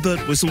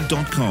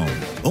GaryBirtwhistle.com,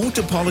 or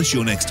to polish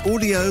your next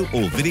audio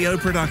or video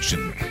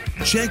production,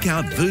 check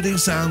out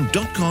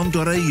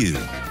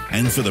voodoosound.com.au.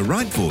 And for the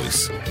right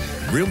voice,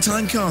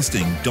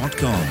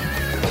 realtimecasting.com.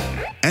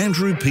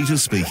 Andrew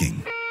Peters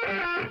speaking.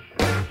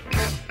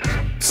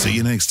 See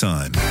you next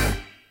time.